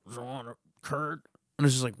like, you want a curd? And I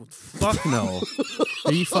was just like, fuck no.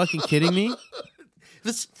 Are you fucking kidding me?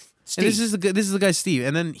 This is the guy Steve.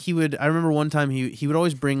 And then I remember one time he would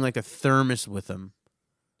always bring like a thermos with him,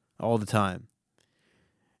 all the time.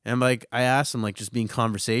 And like I asked him, like just being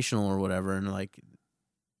conversational or whatever, and like.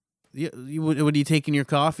 Yeah, what are you taking your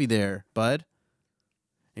coffee there, bud?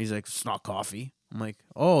 And he's like, it's not coffee. I'm like,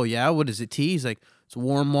 oh, yeah? What is it, tea? He's like, it's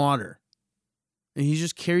warm water. And he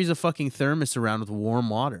just carries a fucking thermos around with warm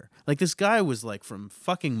water. Like, this guy was, like, from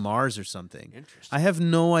fucking Mars or something. Interesting. I have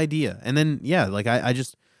no idea. And then, yeah, like,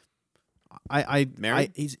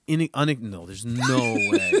 Married? He's no, there's no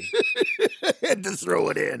way. had to throw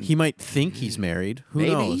it in. He might think he's married. Who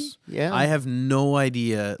Maybe. knows? Yeah. I have no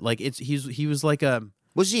idea. Like, he was like a...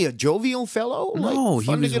 Was he a jovial fellow? No, like, he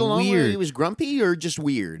fun was to get along weird. with? He was grumpy or just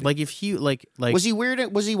weird? Like, if he, like... Was he weird?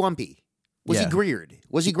 Was he wumpy? Was he Yeah. greered?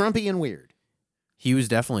 Was he grumpy and weird? He was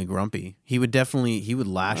definitely grumpy. He would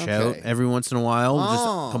lash out Okay. every once in a while, Oh.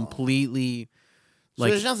 just completely. So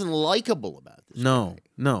Like there's nothing likable about this. no, guy.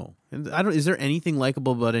 no. And I don't. Is there anything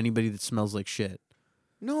likable about anybody that smells like shit?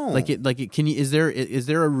 No. Like it. Can you? Is there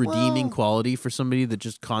a redeeming Well- quality for somebody that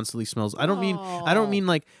just constantly smells? I don't mean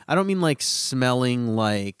like smelling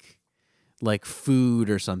like food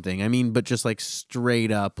or something. I mean, but just like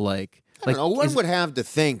straight up like. I don't know. One is- would have to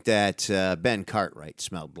think that Ben Cartwright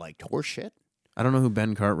smelled like horse shit. I don't know who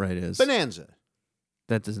Ben Cartwright is. Bonanza.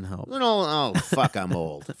 That doesn't help. Oh, fuck, I'm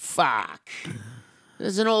old. Fuck.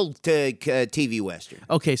 There's an old TV Western.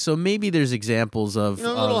 Okay, so maybe there's examples of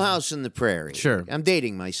Little House in the Prairie. Sure. I'm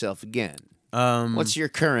dating myself again. What's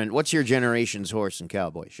your generation's horse and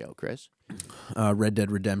cowboy show, Chris? Red Dead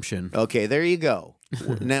Redemption. Okay, there you go.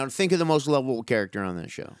 Now think of the most lovable character on that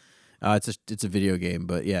show. It's a video game,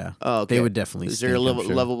 but yeah, Oh, okay. they would definitely. Is there a stink, I'm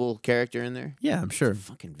sure. lovable character in there? Yeah, I'm sure.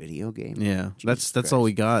 Fucking video game. Yeah, Jesus that's all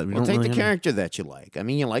we got. We Well, don't take really the have- character that you like. I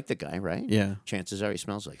mean, you like the guy, right? Yeah, Chances are he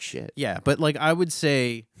smells like shit. yeah, but like I would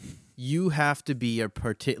say, you have to be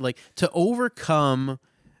to overcome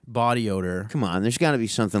body odor. Come on, there's got to be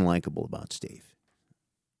something likable about Steve.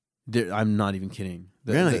 I'm not even kidding.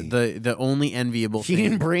 Really? The only enviable He thing.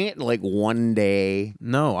 didn't bring it like one day.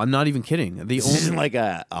 No, I'm not even kidding. The This isn't like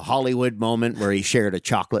a Hollywood moment where he shared a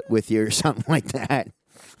chocolate with you or something like that.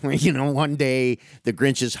 Where, one day the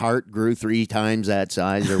Grinch's heart grew 3 times that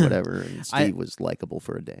size or whatever, and Steve was likable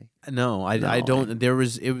for a day. No, I don't. There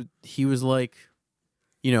was he was like,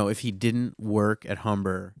 if he didn't work at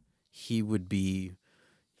Humber, he would be,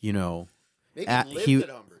 Maybe he lived at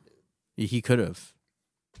Humber, dude. he could have.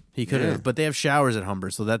 He could have, but they have showers at Humber,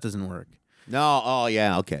 so that doesn't work. No, oh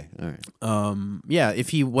yeah, okay, all right. Yeah, if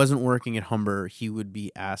he wasn't working at Humber, he would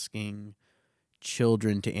be asking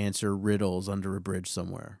children to answer riddles under a bridge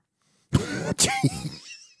somewhere.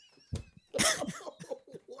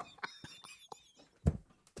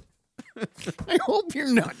 I hope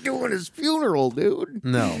you're not doing his funeral, dude.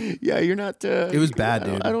 No. Yeah, you're not. It was bad,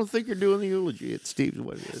 dude. I don't think you're doing the eulogy at Steve's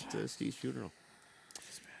funeral.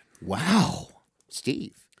 Wow,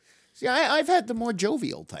 Steve. See, I've had the more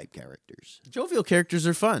jovial type characters. Jovial characters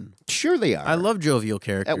are fun. Sure, they are. I love jovial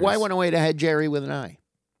characters. At Y108, I had Jerry with an I.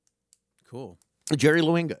 Cool. Jerry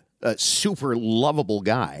Luenga, a super lovable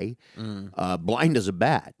guy, blind as a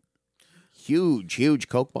bat, huge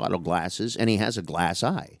Coke bottle glasses, and he has a glass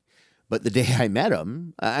eye. But the day I met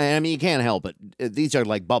him, I mean, you can't help it. These are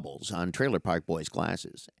like bubbles on Trailer Park Boys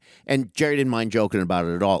glasses. And Jerry didn't mind joking about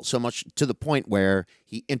it at all, so much to the point where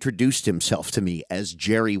he introduced himself to me as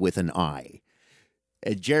Jerry with an eye.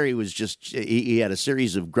 And Jerry was just, he had a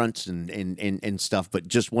series of grunts and stuff, but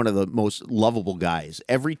just one of the most lovable guys.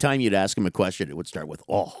 Every time you'd ask him a question, it would start with,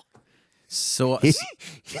 oh. So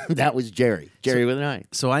that was Jerry. Jerry with an eye.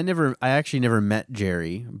 So I actually never met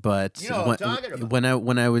Jerry, but what I'm talking about.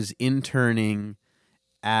 when I was interning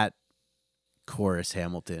at Chorus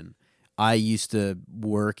Hamilton, I used to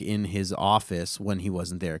work in his office when he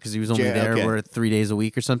wasn't there because he was only there for 3 days a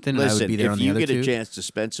week or something. Listen, and I would be there on the other 2. If you get a chance to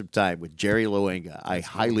spend some time with Jerry Luenga, I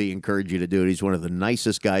highly encourage you to do it. He's one of the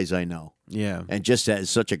nicest guys I know. Yeah. And just has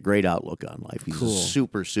such a great outlook on life. He's Cool.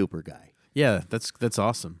 a super guy. Yeah, that's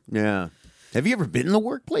awesome. Yeah. Have you ever been the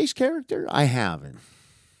workplace character? I haven't.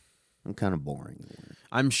 I'm kind of boring.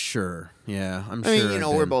 I'm sure. Yeah, I'm I sure.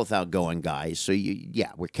 mean, we're both outgoing guys, so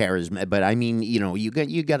we're charismatic. But I mean, you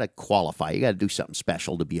got to qualify. You got to do something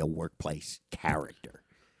special to be a workplace character,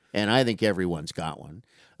 and I think everyone's got one.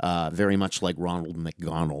 Very much like Ronald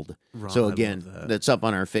McDonald. So again, that's up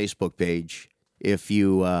on our Facebook page. If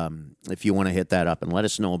you want to hit that up and let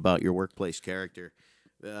us know about your workplace character.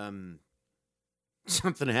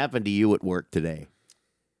 Something happened to you at work today.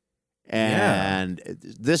 And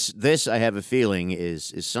this I have a feeling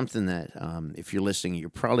is something that if you're listening, you're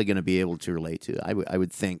probably going to be able to relate to. I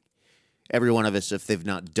would think every one of us, if they've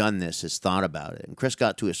not done this, has thought about it. And Chris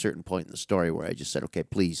got to a certain point in the story where I just said, okay,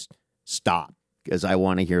 please stop, because I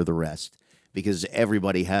want to hear the rest. Because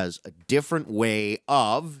everybody has a different way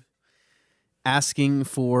of asking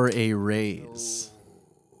for a raise.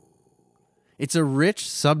 It's a rich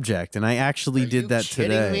subject, and I actually did that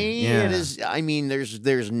today. Me? Yeah. It is. I mean,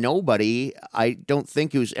 there's nobody, I don't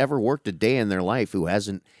think, who's ever worked a day in their life who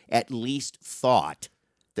hasn't at least thought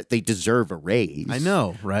that they deserve a raise. I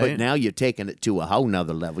know, right? But now you're taking it to a whole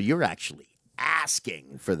nother level. You're actually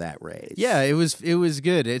asking for that raise. Yeah, it was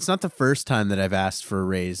good. It's not the first time that I've asked for a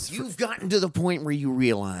raise. You've gotten to the point where you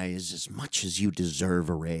realize as much as you deserve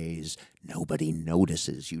a raise, nobody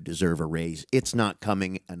notices you deserve a raise. It's not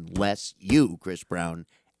coming unless you, Chris Brown,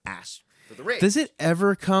 ask for the raise. Does it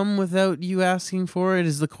ever come without you asking for it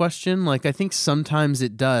is the question? Like, I think sometimes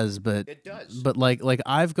it does, but It does. But like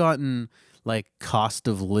I've gotten like cost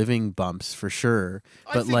of living bumps for sure.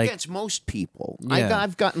 I But think like that's most people. Yeah.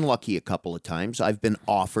 I've gotten lucky a couple of times. I've been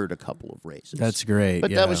offered a couple of raises. that's great. But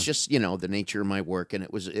yeah. that was just, the nature of my work, and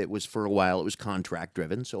it was for a while, it was contract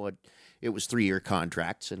driven, so it was 3-year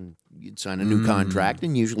contracts, and you'd sign a new contract,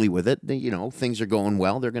 and usually with it, things are going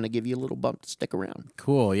well, they're going to give you a little bump to stick around.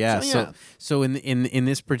 Cool, yeah. So, yeah. So in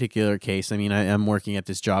this particular case, I mean, I'm working at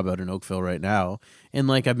this job out in Oakville right now, and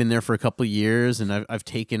like I've been there for a couple of years, and I've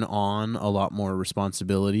taken on a lot more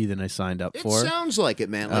responsibility than I signed up for. It sounds like it,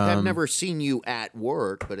 man. Like I've never seen you at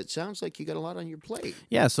work, but it sounds like you got a lot on your plate.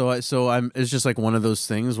 Yeah, so it's just like one of those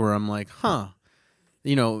things where I'm like,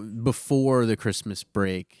 before the Christmas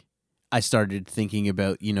break, I started thinking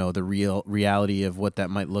about, the reality of what that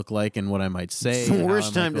might look like and what I might say. It's the and how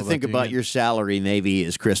worst I might time go to think about doing your salary maybe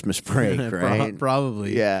is Christmas break, it. right?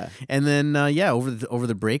 Probably. Yeah. And then, over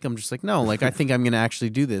the break, I'm just like, no, like, I think I'm going to actually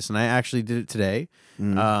do this. And I actually did it today.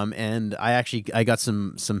 And I got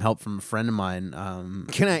some help from a friend of mine.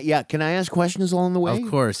 Can I ask questions along the way? Of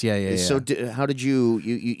course. Yeah. So how did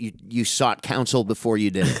you sought counsel before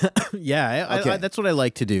you did it? Yeah, Okay. that's what I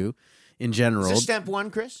like to do in general. Is this step one,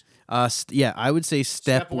 Chris? I would say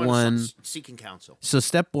step one. Seeking counsel. So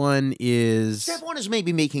step one is Step one is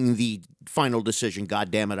maybe making the final decision. God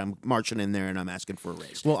damn it, I'm marching in there and I'm asking for a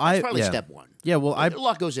raise. Well, That's probably step one. Yeah, well, A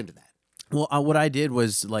lot goes into that. Well, what I did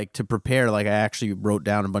was like to prepare. Like I actually wrote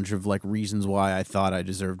down a bunch of like reasons why I thought I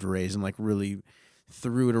deserved a raise, and like really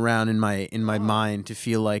threw it around in my mind to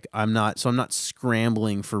feel like I'm not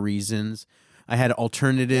scrambling for reasons. I had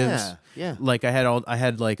alternatives. Yeah. Like I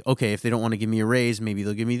had like, okay, if they don't want to give me a raise, maybe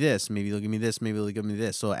they'll give me this, maybe they'll give me this, maybe they'll give me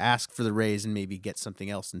this. So ask for the raise and maybe get something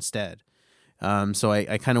else instead. So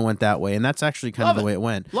I kind of went that way, and that's actually kind of the way it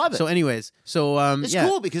went. Love it. So anyways, It's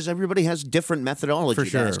cool because everybody has different methodology For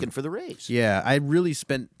sure. to asking for the raise. Yeah, I really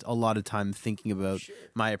spent a lot of time thinking about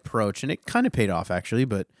my approach, and it kind of paid off actually.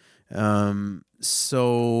 But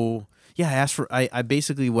so yeah, I asked for I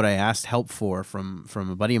basically what I asked help for from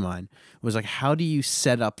a buddy of mine was like, how do you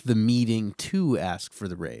set up the meeting to ask for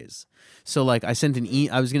the raise? So like I sent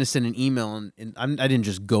I was going to send an email, and I didn't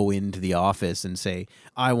just go into the office and say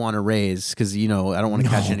I want a raise because I don't want to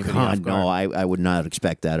catch anybody off guard. No, I would not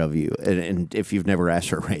expect that of you. And if you've never asked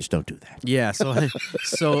for a raise, don't do that. Yeah, so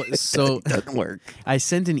It doesn't work. I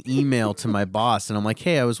sent an email to my boss, and I'm like,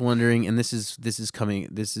 "Hey, I was wondering," and this is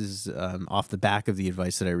off the back of the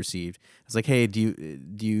advice that I received. I was like, "Hey, do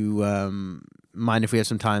you mind if we have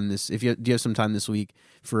some time do you have some time this week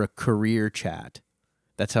for a career chat?"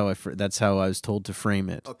 That's how I was told to frame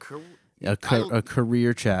it. A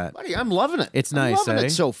career chat. Buddy, I'm loving it. It's I'm nice, loving eh? it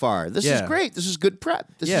so far. This is Yeah. great. This is good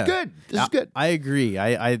prep. This is good. This is good. I agree.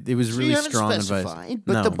 It was So really you haven't strong specified, advice.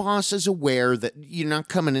 but No. the boss is aware that you're not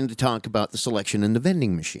coming in to talk about the selection in the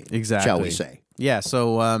vending machine. Exactly. Shall we say? Yeah.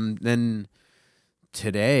 So then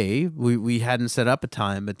today we hadn't set up a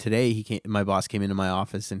time, but today my boss came into my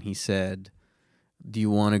office and he said, "Do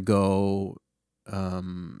you want to go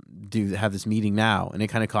have this meeting now?" And it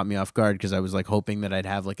kind of caught me off guard because I was like hoping that I'd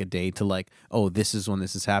have like a day to like, oh, this is when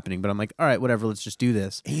this is happening. But I'm like, all right, whatever, let's just do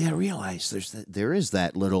this. And you gotta realize there is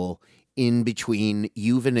that little in between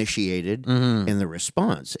you've initiated and the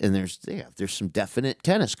response, and there's some definite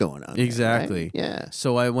tennis going on. Exactly. There, right? Yeah.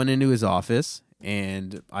 So I went into his office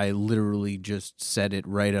and I literally just said it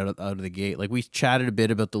right out of the gate. Like we chatted a bit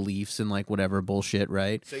about the Leafs and like whatever bullshit,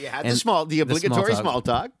 right? So you had And the obligatory small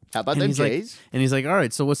talk. How about And them he's like, Jays? all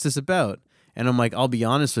right, so what's this about? And I'm like, I'll be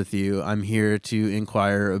honest with you, I'm here to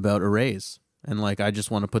inquire about a raise, and like I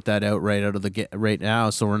just want to put that out right out of the right now,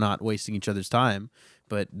 so we're not wasting each other's time.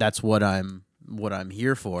 But that's what I'm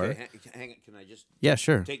here for. Okay, hang on. Can I just Yeah,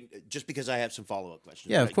 sure. just because I have some follow-up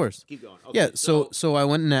questions. Yeah, of Right, course. Keep going. Okay, Yeah, so I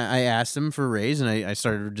went and I asked him for a raise, and I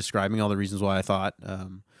started describing all the reasons why I thought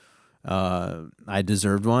I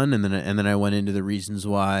deserved one, and then I went into the reasons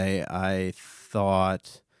why I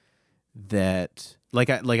thought that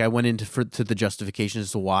I went into to the justification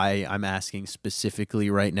as to why I'm asking specifically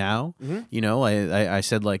right now. I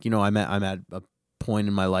said like I'm at a point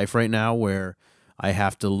in my life right now where I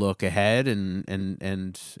have to look ahead, and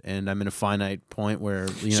I'm in a finite point where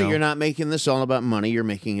So you're not making this all about money. You're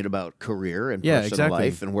making it about career and personal exactly.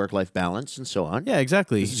 life and work-life balance and so on. Yeah,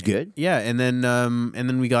 exactly. This is good. Yeah, and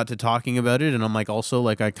then we got to talking about it, and I'm like, also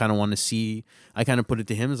like I kind of want to see. I kind of put it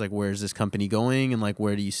to him as like, where's this company going, and like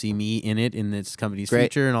where do you see me in this company's Great.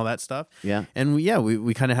 future and all that stuff. Yeah. And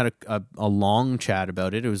we kind of had a long chat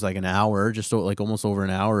about it. It was like an hour, just like almost over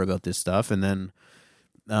an hour about this stuff, and then.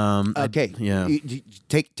 Okay. Yeah.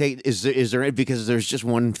 Take. Is there because there's just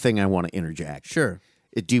one thing I want to interject. Sure.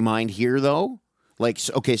 Do you mind here though? Like,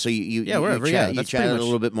 okay, so you wherever, you, yeah, you that's chatted pretty a much-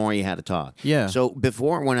 little bit more. You had to talk. Yeah. So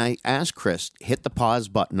before, when I asked Chris, hit the pause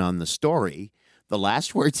button on the story, the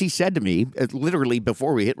last words he said to me, literally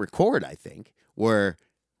before we hit record, I think, were,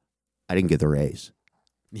 "I didn't get the raise."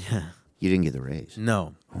 Yeah. You didn't get the raise.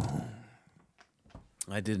 No.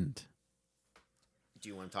 I didn't. Do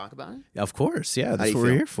you want to talk about it? Of course, yeah. do That's you what we're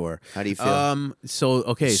feel? here for. How do you feel? So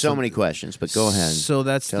okay. so many questions, but go ahead. So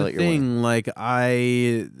that's Tell the it your way. thing. Like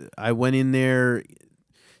I went in there.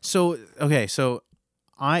 So okay. So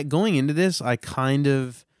going into this, I kind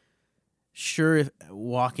of if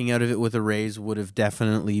walking out of it with a raise would have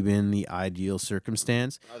definitely been the ideal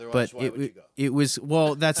circumstance. Otherwise, but why would you go? it was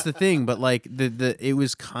that's the thing. But like it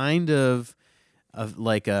was kind of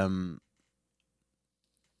like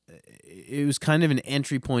it was kind of an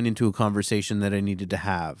entry point into a conversation that I needed to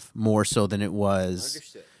have more so than it was.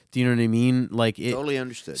 Understood. Do you know what I mean? Like it, Totally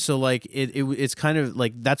understood. So like it's kind of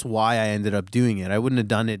like that's why I ended up doing it. I wouldn't have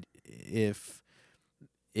done it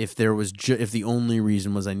if there was if the only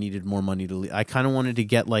reason was I needed more money to leave. I kind of wanted to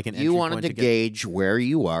get like an. You entry wanted point to gauge where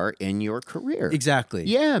you are in your career. Exactly.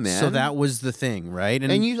 Yeah, man. So that was the thing, right?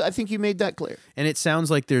 And I think you made that clear. And it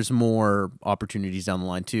sounds like there's more opportunities down the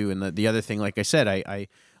line too. And the other thing, like I said,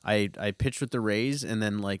 I pitched with the raise and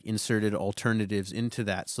then like inserted alternatives into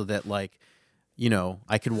that so that like, you know,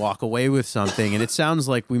 I could walk away with something. And it sounds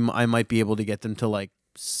like I might be able to get them to like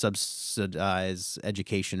subsidize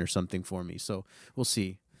education or something for me. So we'll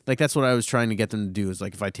see. Like that's what I was trying to get them to do is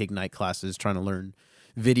like if I take night classes trying to learn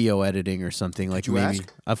video editing or something like you maybe.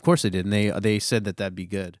 ask? Of course I did. And they said that'd be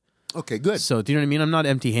good. Okay, good. So do you know what I mean? I'm not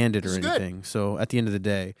empty-handed or That's good. anything. So at the end of the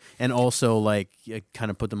day, and also like I kind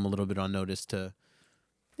of put them a little bit on notice to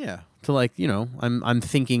like, you know, I'm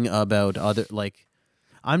thinking about other like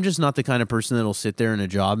I'm just not the kind of person that'll sit there in a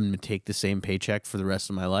job and take the same paycheck for the rest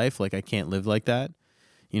of my life. Like I can't live like that.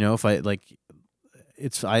 You know, if I like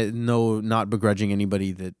I know not begrudging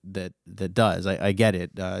anybody that does. I get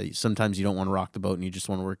it. Sometimes you don't want to rock the boat and you just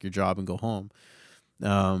want to work your job and go home.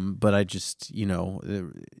 But I just, you know,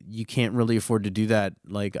 you can't really afford to do that.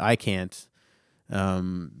 Like I can't,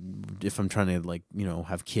 if I'm trying to like, you know,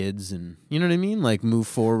 have kids and you know what I mean? Like move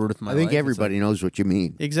forward with my life. I think everybody knows what you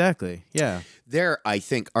mean. Exactly. Yeah. There, I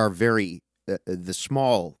think, are very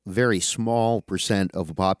small percent of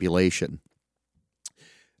a population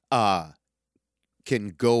can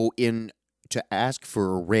go in to ask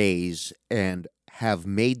for a raise and have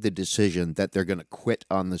made the decision that they're going to quit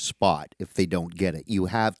on the spot if they don't get it. You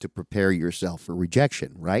have to prepare yourself for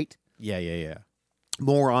rejection, right? Yeah.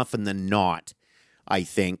 More often than not, I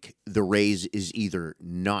think the raise is either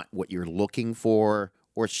not what you're looking for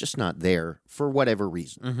or it's just not there for whatever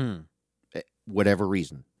reason. Mm-hmm. Whatever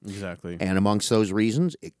reason. Exactly. And amongst those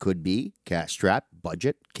reasons, it could be cash trap,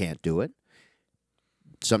 budget, can't do it.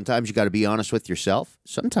 Sometimes you got to be honest with yourself.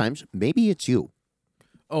 Sometimes maybe it's you.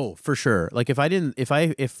 Oh, for sure. Like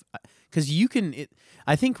because you can,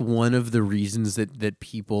 I think one of the reasons that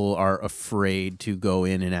people are afraid to go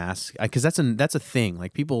in and ask, because that's a thing.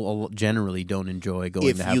 Like people generally don't enjoy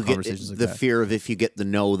going to have conversations like that. The fear of if you get the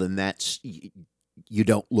no, then that's you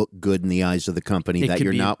don't look good in the eyes of the company. That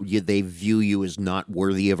you're not. They view you as not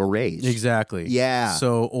worthy of a raise. Exactly. Yeah.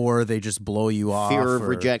 So or they just blow you off. Fear of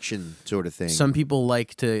rejection, sort of thing. Some people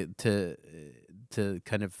like to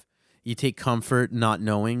kind of. You take comfort not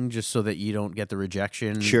knowing just so that you don't get the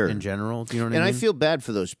rejection in general. Do you know what I mean? And I feel bad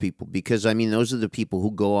for those people because, I mean, those are the people who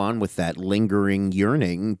go on with that lingering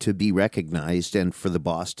yearning to be recognized and for the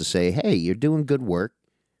boss to say, hey, you're doing good work.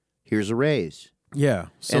 Here's a raise. Yeah.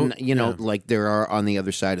 So, and, you know, like there are on the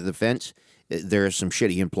other side of the fence, there are some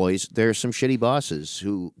shitty employees. There are some shitty bosses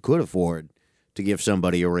who could afford to give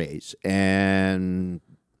somebody a raise. And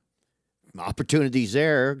opportunities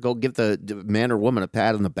there, go give the man or woman a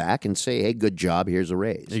pat on the back and say, hey, good job, here's a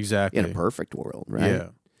raise. Exactly. In a perfect world, right?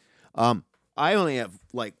 Yeah. I only have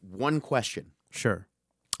like one question. Sure.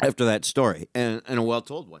 After that story, and a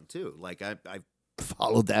well-told one, too. Like, I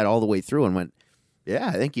followed that all the way through and went, yeah,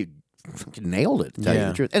 I think you fucking nailed it, to tell you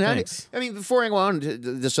the truth. And I mean, before I go on to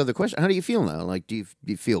this other question, how do you feel now? Like, do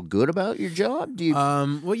you feel good about your job? Do you?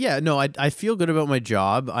 Well, yeah, no, I feel good about my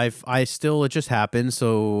job. I still, it just happened,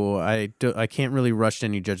 so I can't really rush to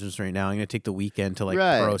any judgments right now. I'm gonna take the weekend to like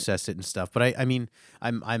process it and stuff. But I mean,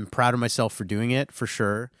 I'm proud of myself for doing it for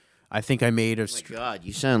sure. I think I made a. Oh my God,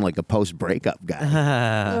 you sound like a post-breakup guy.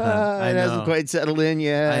 It hasn't quite settled in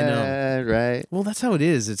yet. I know, right? Well, that's how it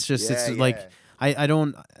is. It's just like. I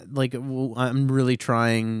don't like. I'm really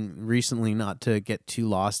trying recently not to get too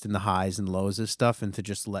lost in the highs and lows of stuff and to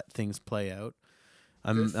just let things play out.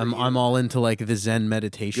 I'm all into like the Zen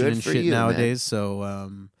meditation and shit nowadays.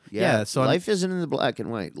 Man. So so life isn't in the black and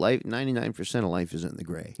white. Life 99% of life isn't in the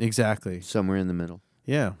gray. Exactly. Somewhere in the middle.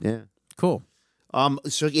 Yeah. Cool.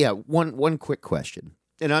 So yeah, one quick question,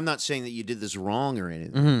 and I'm not saying that you did this wrong or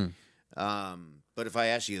anything. Mm-hmm. But if I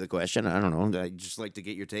ask you the question, I don't know. I'd just like to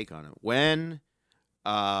get your take on it. When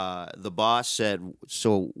the boss said,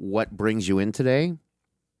 "So what brings you in today?"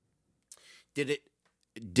 Did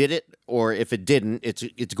it, or if it didn't,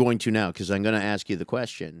 it's going to now because I'm going to ask you the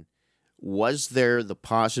question. Was there the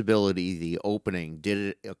possibility, the opening? Did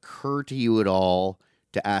it occur to you at all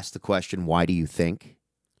to ask the question, "Why do you think?"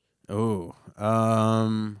 Oh,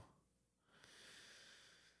 no.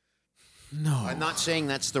 I'm not saying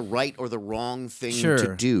that's the right or the wrong thing Sure.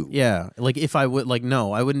 to do. Yeah, like if I would, like,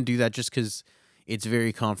 no, I wouldn't do that just because it's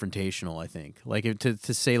very confrontational. I think like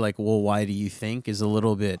to say like, well, why do you think is a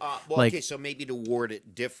little bit like okay, so maybe to word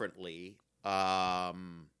it differently. Do you know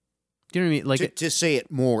what I mean? Like To say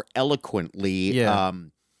it more eloquently. Yeah.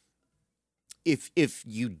 If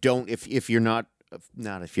you don't, if you're not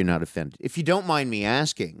offended, if you don't mind me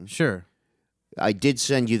asking, sure. I did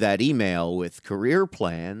send you that email with career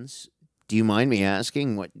plans. Do you mind me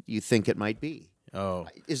asking what you think it might be? Oh,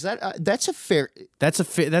 Is that that's a fair that's a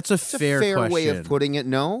fair question. way of putting it?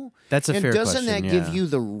 No, That's a and fair doesn't question. that give you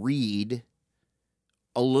the read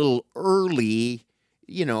a little early?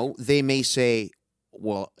 You know, they may say,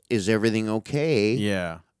 "Well, is everything okay?"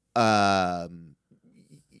 Yeah.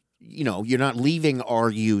 You know, you're not leaving, are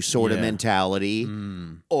you, sort of Yeah. mentality,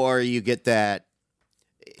 or you get that.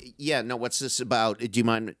 Yeah, no. What's this about? Do you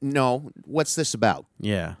mind? No. What's this about?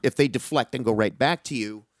 Yeah. If they deflect and go right back to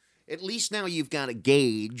you, at least now you've got a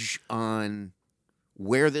gauge on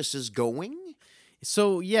where this is going.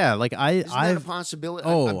 So yeah, like Isn't that a I've possibility?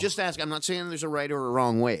 Oh. I'm just asking. I'm not saying there's a right or a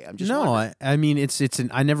wrong way. I'm just no, wondering. I mean it's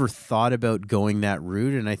I never thought about going that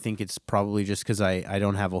route, and I think it's probably just because I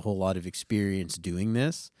don't have a whole lot of experience doing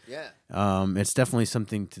this. Yeah. It's definitely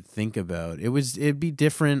something to think about. It'd be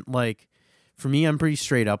different. Like for me, I'm pretty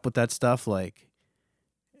straight up with that stuff. Like,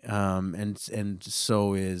 and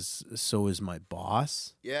so is my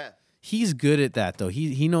boss. Yeah. He's good at that though.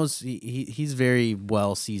 He knows he's very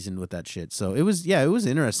well seasoned with that shit. So it was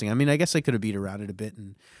interesting. I mean, I guess I could have beat around it a bit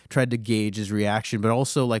and tried to gauge his reaction, but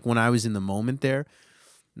also like when I was in the moment there,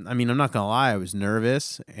 I mean, I'm not gonna lie, I was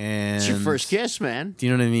nervous and It's your first kiss, man. Do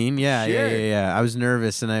you know what I mean? Yeah, Sure. yeah. I was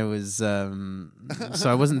nervous and I was so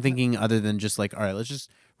I wasn't thinking other than just like, all right, let's just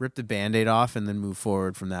rip the Band-Aid off and then move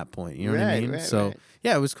forward from that point. You know what I Right, mean? right, So right.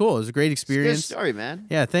 yeah, it was cool. It was a great It's a good experience. story, man.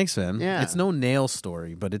 Yeah, thanks, man. Yeah. It's no nail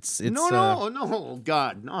story, but it's No,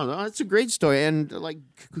 God, no, it's a great story, and like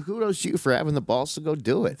kudos to you for having the balls to go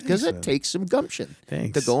do it, because Thanks, it man. takes some gumption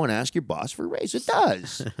Thanks. to go and ask your boss for a raise. It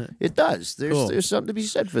does, it does. Cool. There's something to be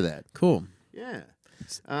said for that. Cool. Yeah.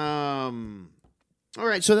 All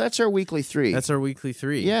right, so that's our weekly three. That's our weekly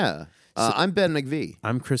 3. yeah. I'm Ben McVie,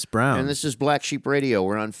 I'm Chris Brown. and this is Black Sheep Radio.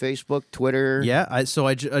 We're on Facebook, Twitter. Yeah, just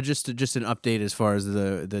an update as far as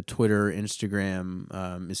the Twitter,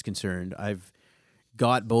 Instagram is concerned. I've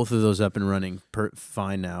got both of those up and running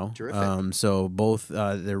fine now. Terrific. So both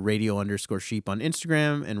they're radio_sheep on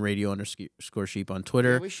Instagram and radio_sheep on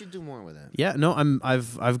Twitter. Yeah, we should do more with that. Yeah, no,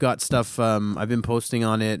 I've got stuff. I've been posting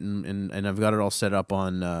on it, and I've got it all set up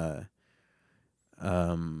on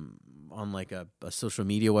like a social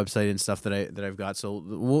media website and stuff that I've got.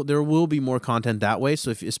 So there will be more content that way.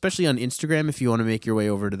 So especially on Instagram, if you want to make your way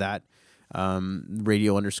over to that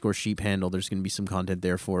radio_sheep handle, there's going to be some content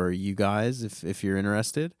there for you guys if you're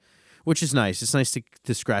interested, which is nice. It's nice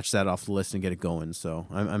to scratch that off the list and get it going. So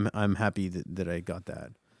I'm happy that I got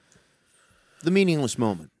that. The meaningless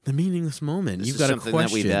moment. The meaningless moment. This You've is got a something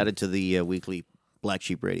question that we've added to the weekly Black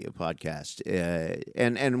Sheep Radio podcast,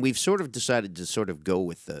 and we've sort of decided to sort of go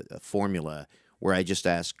with a formula where I just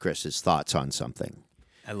ask Chris his thoughts on something.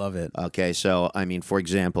 I love it. Okay, so I mean, for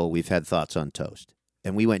example, we've had thoughts on toast,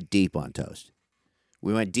 and we went deep on toast.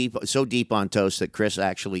 We went so deep on toast that Chris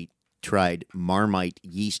actually tried Marmite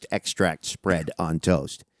yeast extract spread on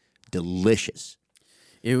toast. Delicious.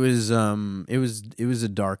 It was a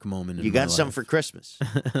dark moment. You got some for Christmas.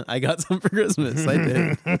 I got some for Christmas. I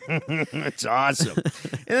did. That's awesome.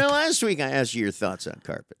 And then last week I asked you your thoughts on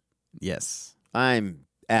carpet. Yes. I'm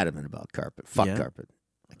adamant about carpet. Fuck Yeah. carpet.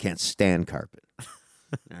 I can't stand carpet.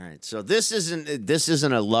 All right. So this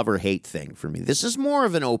isn't a love or hate thing for me. This is more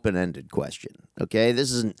of an open-ended question. Okay?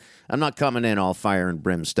 I'm not coming in all fire and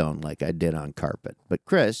brimstone like I did on carpet. But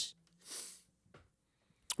Chris,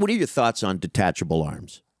 what are your thoughts on detachable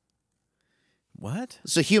arms? What?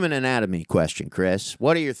 It's a human anatomy question, Chris.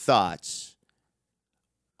 What are your thoughts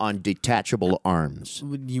on detachable arms?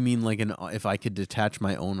 You mean like if I could detach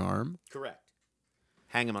my own arm? Correct.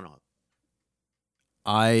 Hang them on up.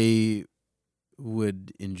 I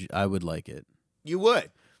would like it. You would.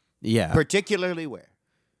 Yeah. Particularly where?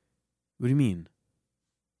 What do you mean?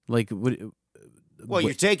 Like what? Well,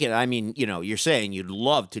 you're taking, I mean, you're saying you'd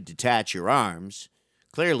love to detach your arms.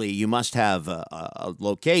 Clearly, you must have a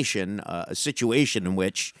location, a situation in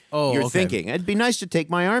which you're okay. thinking, it'd be nice to take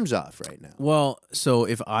my arms off right now. Well, so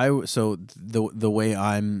the way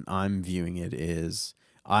I'm viewing it is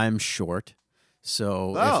I'm short.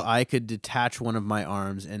 So if I could detach one of my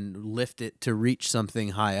arms and lift it to reach something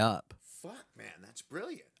high up, Fuck, man, that's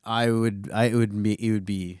brilliant. I would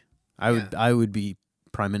be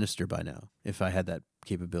prime minister by now if I had that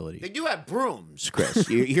capability. They do have brooms, Chris.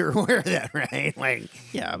 You're aware of that, right? Like,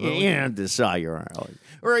 Yeah, but you don't have to saw your arm.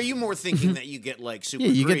 Or are you more thinking that you get like super?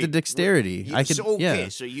 Yeah, you get the great- dexterity. You- I could. okay, Yeah.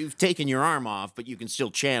 so you've taken your arm off, but you can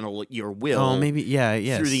still channel your will. Oh, maybe. Yeah.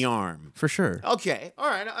 Yes. through the arm. For sure. Okay, all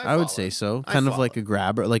right. I would say so. Kind of like a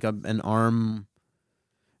grabber, like an arm.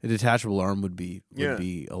 A detachable arm would be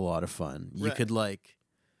a lot of fun. You Right. could like.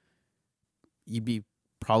 You'd be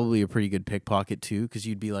probably a pretty good pickpocket too, because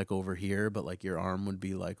you'd be like over here, but like your arm would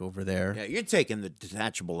be like over there. Yeah, you're taking the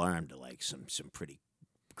detachable arm to like some pretty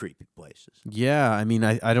creepy places. Yeah, I mean,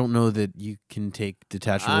 I don't know that you can take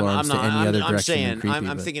detachable arms to any other direction. I'm saying, than creepy, I'm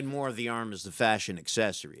but- thinking more of the arm as the fashion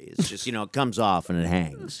accessory. It's just, it comes off and it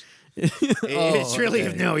hangs. It's really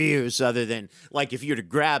of no use other than, like, if you were to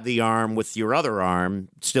grab the arm with your other arm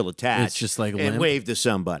still attached, It's just like a and limp. wave to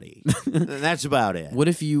somebody. That's about it. What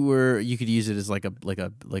if you could use it as like a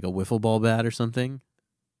wiffle ball bat or something?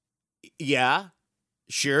 Yeah,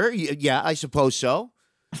 sure. Yeah, I suppose so.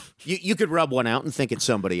 You could rub one out and think it's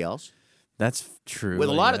somebody else. That's true. With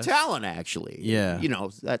a I lot of guess. talent, actually. Yeah.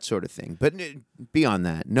 That sort of thing. But beyond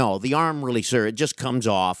that, no, the arm really, sir, it just comes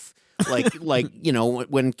off. Like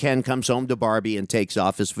when Ken comes home to Barbie and takes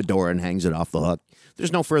off his fedora and hangs it off the hook.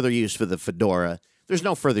 There's no further use for the fedora. There's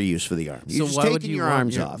no further use for the arm. You're just taking your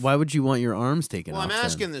arms off. Why would you want your arms taken Well, off? I'm then?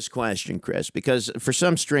 asking this question, Chris, because for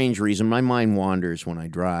some strange reason, my mind wanders when I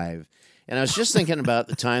drive. And I was just thinking about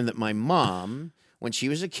the time that my mom, when she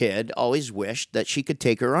was a kid, always wished that she could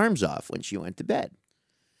take her arms off when she went to bed.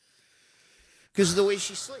 Because of the way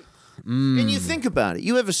she sleeps. And you think about it.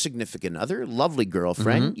 You have a significant other, lovely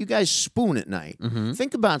girlfriend. You guys spoon at night.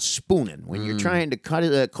 Think about spooning when you're trying to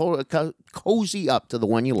cozy up to the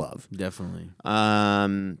one you love. Definitely.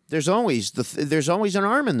 There's always an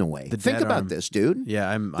arm in the way. Think dead about arm. this, dude.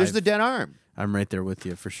 Yeah, There's the dead arm. I'm right there with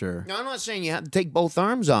you for sure. Now, I'm not saying you have to take both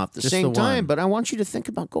arms off at the Just same the time, one. but I want you to think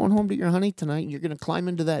about going home to your honey tonight and you're going to climb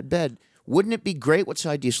into that bed. Wouldn't it be great? What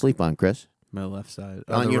side do you sleep on, Chris? My left side,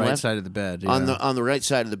 On the your right left? side of the bed. On yeah. the right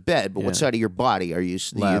side of the bed, but what Yeah. side of your body are you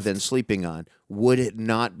Left. then sleeping on? Would it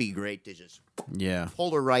not be great to just Yeah,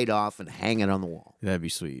 pull her right off and hang it on the wall? that'd be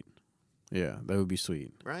sweet. Yeah, that would be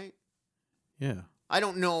sweet. Right? Yeah. I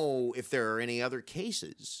don't know if there are any other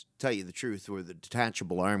cases, tell you the truth, where the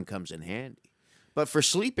detachable arm comes in handy. But for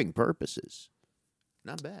sleeping purposes,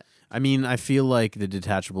 not bad. I mean, I feel like the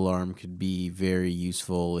detachable arm could be very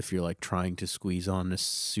useful if you're like trying to squeeze on a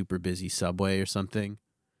super busy subway or something.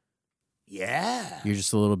 Yeah. You're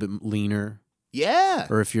just a little bit leaner. Yeah.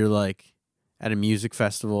 Or if you're like at a music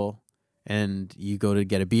festival and you go to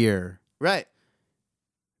get a beer, Right.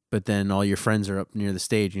 but then all your friends are up near the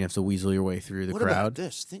stage and you have to weasel your way through the What about crowd.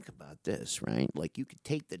 this? Think about this, right? Like you could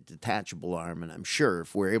take the detachable arm, and I'm sure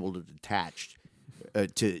if we're able to detach,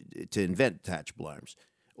 to invent detachable arms,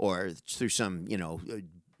 or through some,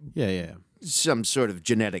 Yeah. some sort of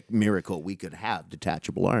genetic miracle, we could have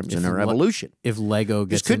detachable arms in If our le- evolution. If Lego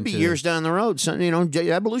This gets could be into- years down the road. So,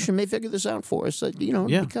 evolution may figure this out for us. It'd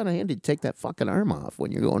Yeah. be kind of handy to take that fucking arm off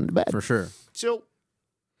when you're going to bed. for sure. So,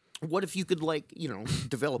 what if you could,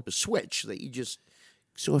 develop a switch that you just,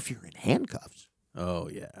 so if you're in handcuffs, Oh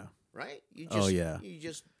yeah. right? You Oh, yeah. You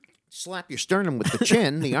just slap your sternum with the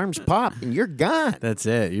chin, the arms pop, and you're gone. That's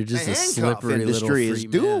it. You're just the a handcuff slippery industry little is free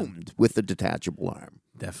man. doomed with the detachable arm.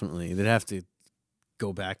 Definitely. They'd have to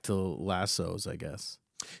go back to lassos, I guess.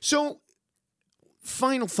 So,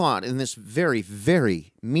 final thought in this very,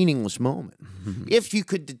 very meaningless moment. If you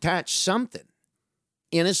could detach something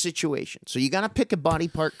in a situation, so you got to pick a body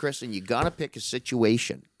part, Chris, and you got to pick a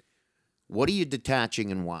situation. What are you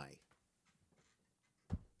detaching and why?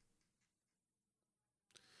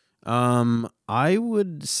 I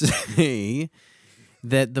would say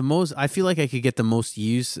that I feel like I could get the most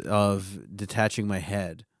use of detaching my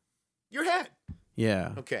head. Your head.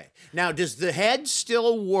 Yeah. Okay. Now, does the head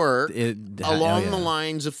still work along the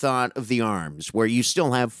lines of thought of the arms, where you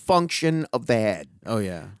still have function of the head? Oh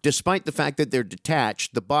yeah. Despite the fact that they're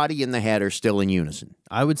detached, the body and the head are still in unison.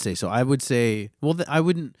 I would say so. I would say, well, I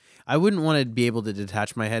wouldn't want to be able to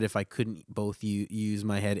detach my head if I couldn't both use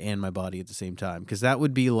my head and my body at the same time, because that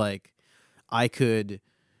would be like I could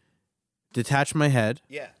detach my head,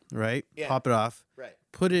 Yeah. right? Yeah. Pop it off, Right.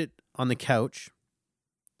 put it on the couch,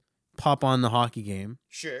 pop on the hockey game,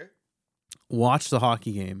 Sure. watch the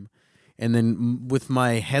hockey game, and then with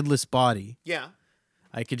my headless body, Yeah.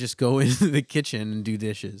 I could just go into the kitchen and do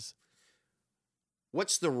dishes.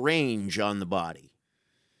 What's the range on the body?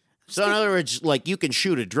 So, in other words, like you can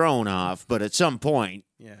shoot a drone off, but at some point,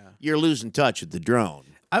 Yeah. you're losing touch with the drone.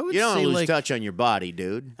 I would You don't say lose like touch on your body,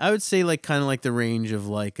 dude. I would say like kind of like the range of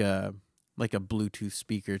like like a Bluetooth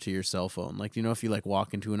speaker to your cell phone. Like, you know, if you like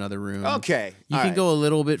walk into another room. Okay. You all can right. go a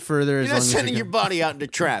little bit further. You're as not long as sending you your can. body out into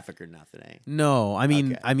traffic or nothing, eh? No, I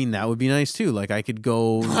mean, Okay. that would be nice too. Like I could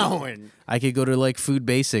go. Oh, and I could go to like Food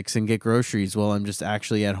Basics and get groceries while I'm just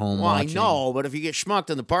actually at home well, watching. I know, but if you get schmucked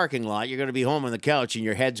in the parking lot, you're going to be home on the couch, and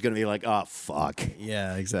your head's going to be like, "Oh fuck."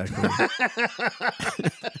 Yeah, exactly.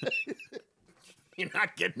 You're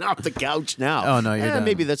not getting off the couch now. Oh, no, you're done.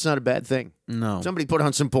 maybe that's not a bad thing. No. Somebody put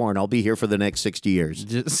on some porn. I'll be here for the next 60 years.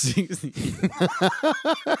 Just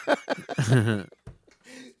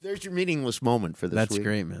There's your meaningless moment for this That's week.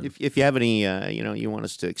 great, man. If you have any, you want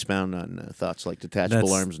us to expound on thoughts like detachable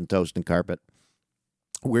That's- arms and toast and carpet,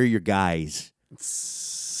 we're your guys.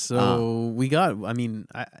 So we got. I mean,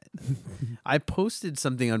 I posted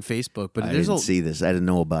something on Facebook, but I there's didn't a see this. I didn't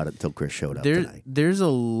know about it until Chris showed up tonight. there's a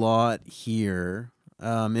lot here.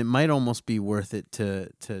 It might almost be worth it to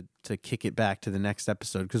kick it back to the next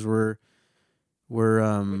episode because we're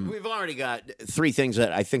We've already got 3 things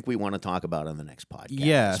that I think we want to talk about on the next podcast.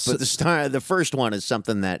 Yeah, so- but the first one is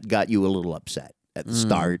something that got you a little upset at the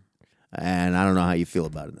start, and I don't know how you feel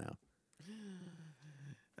about it now.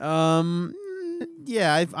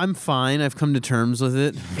 Yeah, I'm fine. I've come to terms with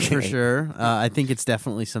it for sure. I think it's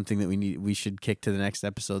definitely something that we should kick to the next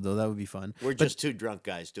episode, though. That would be fun. We're just 2 drunk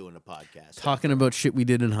guys doing a podcast. Talking about shit we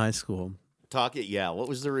did in high school. What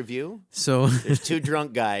was the review? So There's 2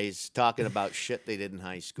 drunk guys talking about shit they did in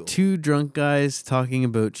high school. 2 drunk guys talking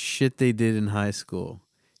about shit they did in high school.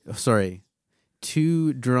 Oh, sorry.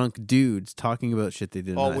 2 drunk dudes talking about shit they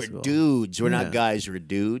did in high we're school. dudes. We're Yeah. not guys. We're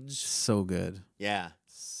dudes. So good. Yeah.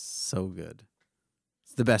 So good.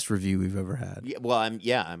 It's the best review we've ever had. Yeah. Well,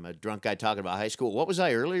 I'm a drunk guy talking about high school. What was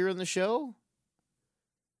I earlier in the show?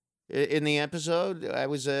 In the episode, I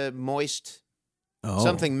was a moist Oh,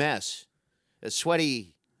 something mess, a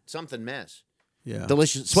sweaty something mess, Yeah.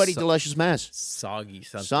 delicious, sweaty, delicious mess, Soggy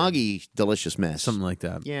something. soggy, delicious mess. Something like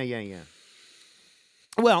that. Yeah.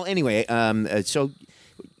 Well, anyway, so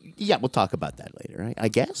yeah, we'll talk about that later, right? I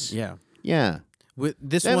guess. Yeah. Yeah. With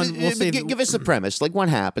this one, we'll say. Give us the premise. Like, what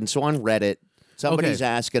happened? So on Reddit, somebody's Okay.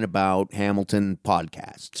 asking about Hamilton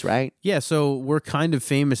podcasts, right? Yeah, so we're kind of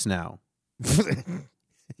famous now.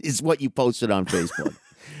 Is what you posted on Facebook,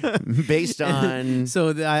 based on. So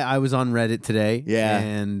I was on Reddit today, Yeah.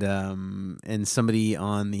 and somebody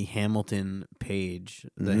on the Hamilton page,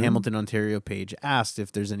 the Mm-hmm. Hamilton Ontario page, asked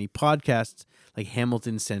if there's any podcasts like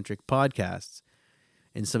Hamilton centric podcasts,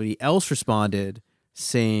 and somebody else responded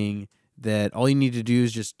saying that all you need to do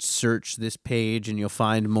is just search this page and you'll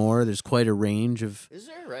find more. There's quite a range of Is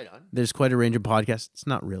there right on? podcasts. It's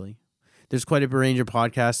not really. There's quite a range of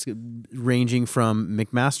podcasts ranging from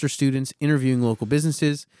McMaster students interviewing local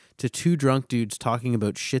businesses to 2 drunk dudes talking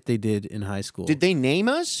about shit they did in high school. Did they name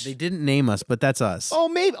us? They didn't name us, but that's us. Oh,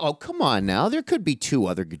 maybe. Oh, come on now. There could be 2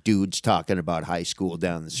 other dudes talking about high school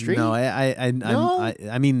down the street. No, No?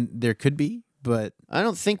 I mean there could be, but I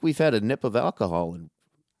don't think we've had a nip of alcohol in.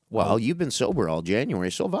 Well, you've been sober all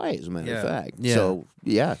January, so have I, as a matter of Yeah. fact. Yeah. So,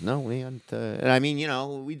 yeah, no, we hadn't. And I mean,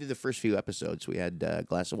 we did the first few episodes. We had a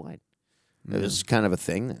glass of wine. It was kind of a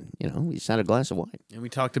thing. That, we just had a glass of wine. and we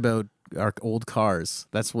talked about our old cars.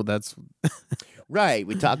 That's Right.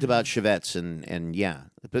 We talked about Chevettes and yeah.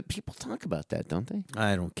 But people talk about that, don't they?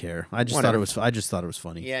 I don't care. I just Whatever. thought it was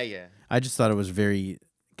funny. Yeah. I just thought it was very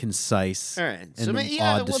concise. All right. So, and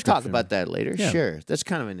yeah, odd we'll talk description. about that later. Yeah. Sure. That's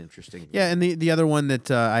kind of an interesting. Yeah, and the other one that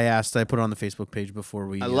I put on the Facebook page before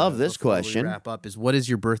we I love this before we question. wrap up is what is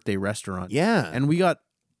your birthday restaurant? Yeah. And we got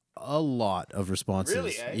a lot of responses.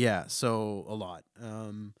 Really, eh? Yeah, so a lot.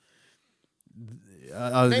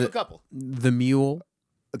 Name a couple. The Mule,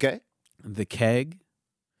 Okay. the Keg.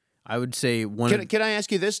 I would say Can I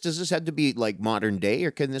ask you this? Does this have to be like modern day,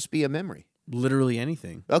 or can this be a memory? literally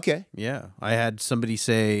anything. Okay. Yeah, I had somebody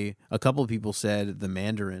say, a couple of people said the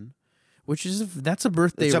Mandarin, which that's a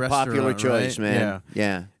birthday It's a restaurant, popular choice, right? man.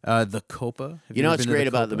 Yeah. Yeah. The Copa. Have You know ever what's been to great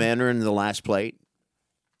about the Copa? Mandarin, the last plate?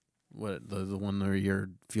 What the one where you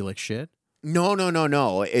feel like shit? No.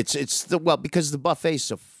 It's because the buffet's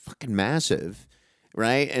so fucking massive,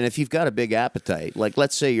 right? And if you've got a big appetite, like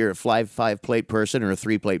let's say you're a 5 plate person or a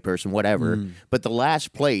 3 plate person, whatever, but the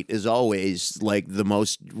last plate is always like the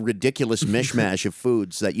most ridiculous mishmash of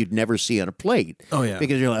foods that you'd never see on a plate. Oh, yeah.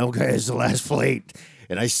 Because you're like, okay, it's the last plate.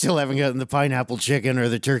 And I still haven't gotten the pineapple chicken or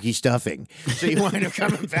the turkey stuffing. So you wind up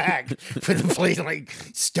coming back with a plate like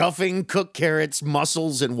stuffing, cooked carrots,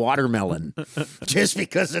 mussels, and watermelon. Just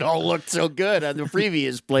because it all looked so good on the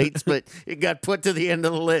previous plates, but it got put to the end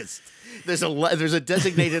of the list. There's a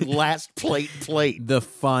designated last plate. The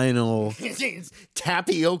final. It's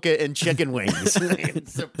tapioca and chicken wings.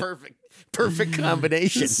 It's a perfect. Perfect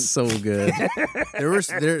combination. So good. There was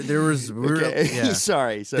yeah.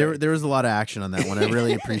 Sorry. There was a lot of action on that one. I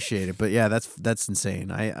really appreciate it. But yeah, that's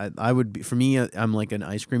insane. I would be, for me, I'm like an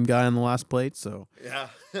ice cream guy on the last plate. So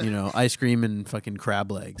Yeah. ice cream and fucking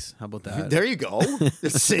crab legs. How about that? There you go.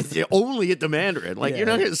 It's only at the Mandarin. Like, you're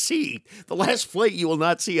not going to see the last plate you will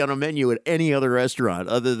not see on a menu at any other restaurant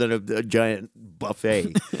other than a giant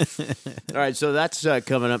buffet. All right, so that's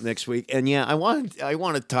coming up next week. And yeah, I want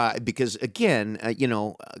to talk because again,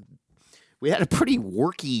 we had a pretty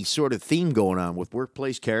worky sort of theme going on with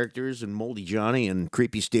workplace characters and Moldy Johnny and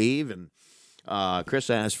Creepy Steve, and Chris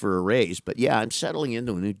asked for a raise. But yeah, I'm settling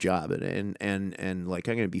into a new job, and like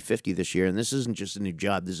I'm going to be 50 this year, and this isn't just a new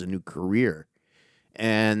job, this is a new career.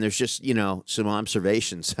 And there's just, some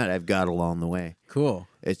observations that I've got along the way. Cool.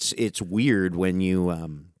 It's weird when you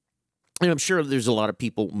and I'm sure there's a lot of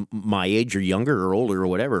people my age or younger or older or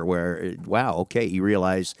whatever where, wow, okay, you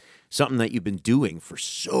realize something that you've been doing for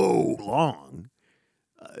so long,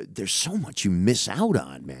 there's so much you miss out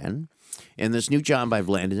on, man. And this new job I've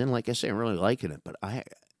landed in, like I say, I'm really liking it, but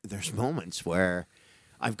there's moments where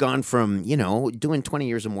I've gone from, doing 20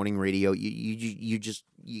 years of morning radio, you just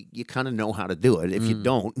kind of know how to do it. If you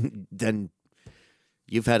don't, then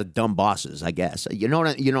you've had dumb bosses, I guess. You know what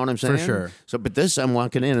I'm saying? For sure. So, but this, I'm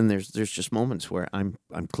walking in, and there's just moments where I'm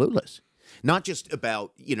clueless. Not just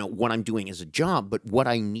about, what I'm doing as a job, but what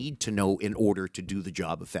I need to know in order to do the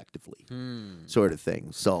job effectively, sort of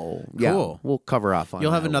thing. So, yeah, Cool. We'll cover off on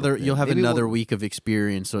You'll have that a another. little bit. You'll have Maybe another week of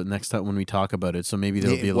experience. So next time when we talk about it, so maybe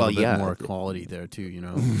there'll be a little bit more quality there too.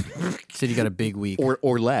 Said you got a big week,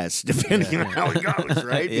 or less, depending on how it goes,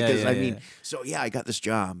 right? Because yeah. I got this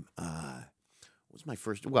job. What's my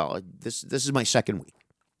first? Well, this is my second week.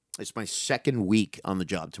 It's my second week on the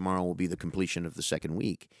job. Tomorrow will be the completion of the second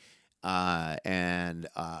week. And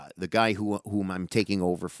the guy whom I'm taking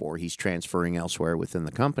over for, he's transferring elsewhere within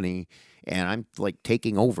the company, and I'm like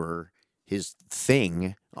taking over his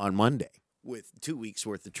thing on Monday with 2 weeks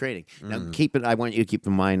worth of training. Now, I want you to keep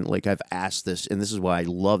in mind, like I've asked this, and this is why I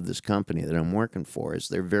love this company that I'm working for, is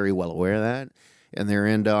they're very well aware of that, and they're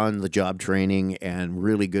in on the job training and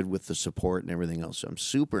really good with the support and everything else. So I'm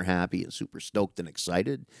super happy and super stoked and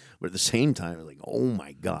excited, but at the same time, I'm like, oh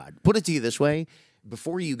my God. Put it to you this way.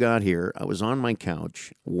 Before you got here, I was on my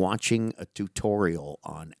couch watching a tutorial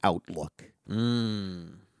on Outlook.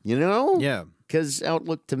 Yeah. Because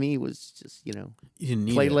Outlook to me was just, You didn't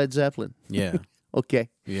need play it. Led Zeppelin. Yeah. Okay.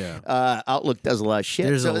 Yeah. Outlook does a lot of shit.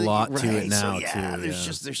 There's a lot to it now, so, yeah, too.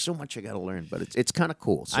 There's so much I got to learn, but it's kind of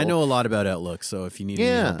cool. So, I know a lot about Outlook, so if you need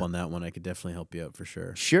any help on that one, I could definitely help you out for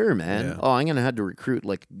sure. Sure, man. Yeah. Oh, I'm gonna have to recruit.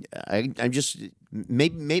 Like, I'm just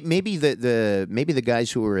maybe the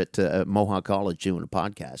guys who are at Mohawk College doing a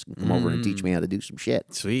podcast can come over and teach me how to do some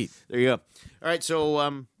shit. Sweet. There you go. All right, so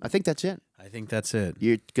I think that's it. I think that's it.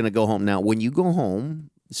 You're gonna go home now. When you go home,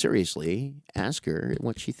 seriously, ask her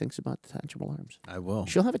what she thinks about detachable arms. I will.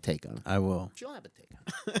 She'll have a take on it. I will. She'll have a take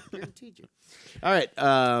on it. Guaranteed you. All right,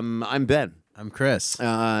 I'm Ben. I'm Chris.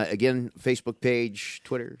 Again, Facebook page,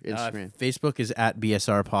 Twitter, Instagram. Facebook is at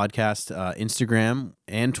BSR Podcast. Instagram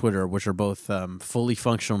and Twitter, which are both fully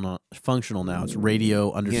functional now. It's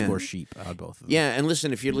radio_sheep. Both of them. Yeah, and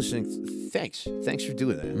listen, if you're listening, thanks for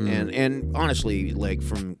doing that. And honestly, like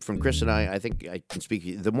from Chris and I think I can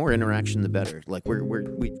speak. The more interaction, the better. Like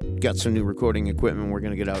we got some new recording equipment. We're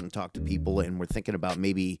gonna get out and talk to people, and we're thinking about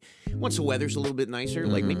maybe once the weather's a little bit nicer,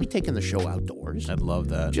 like maybe taking the show outdoors. I'd love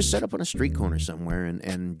that. Just set up on a street corner somewhere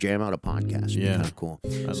and jam out a podcast. It'd be kind of cool.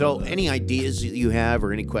 I So love that. any ideas that you have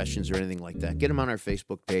or any questions or anything like that, get them on our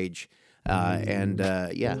Facebook page.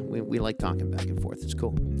 We like talking back and forth. It's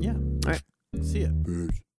cool. Yeah. All right. See ya.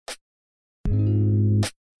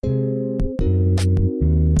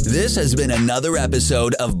 This has been another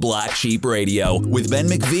episode of Black Sheep Radio with Ben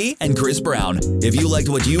McVee and Chris Brown. If you liked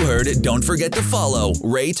what you heard, don't forget to follow,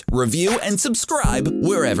 rate, review, and subscribe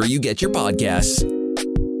wherever you get your podcasts.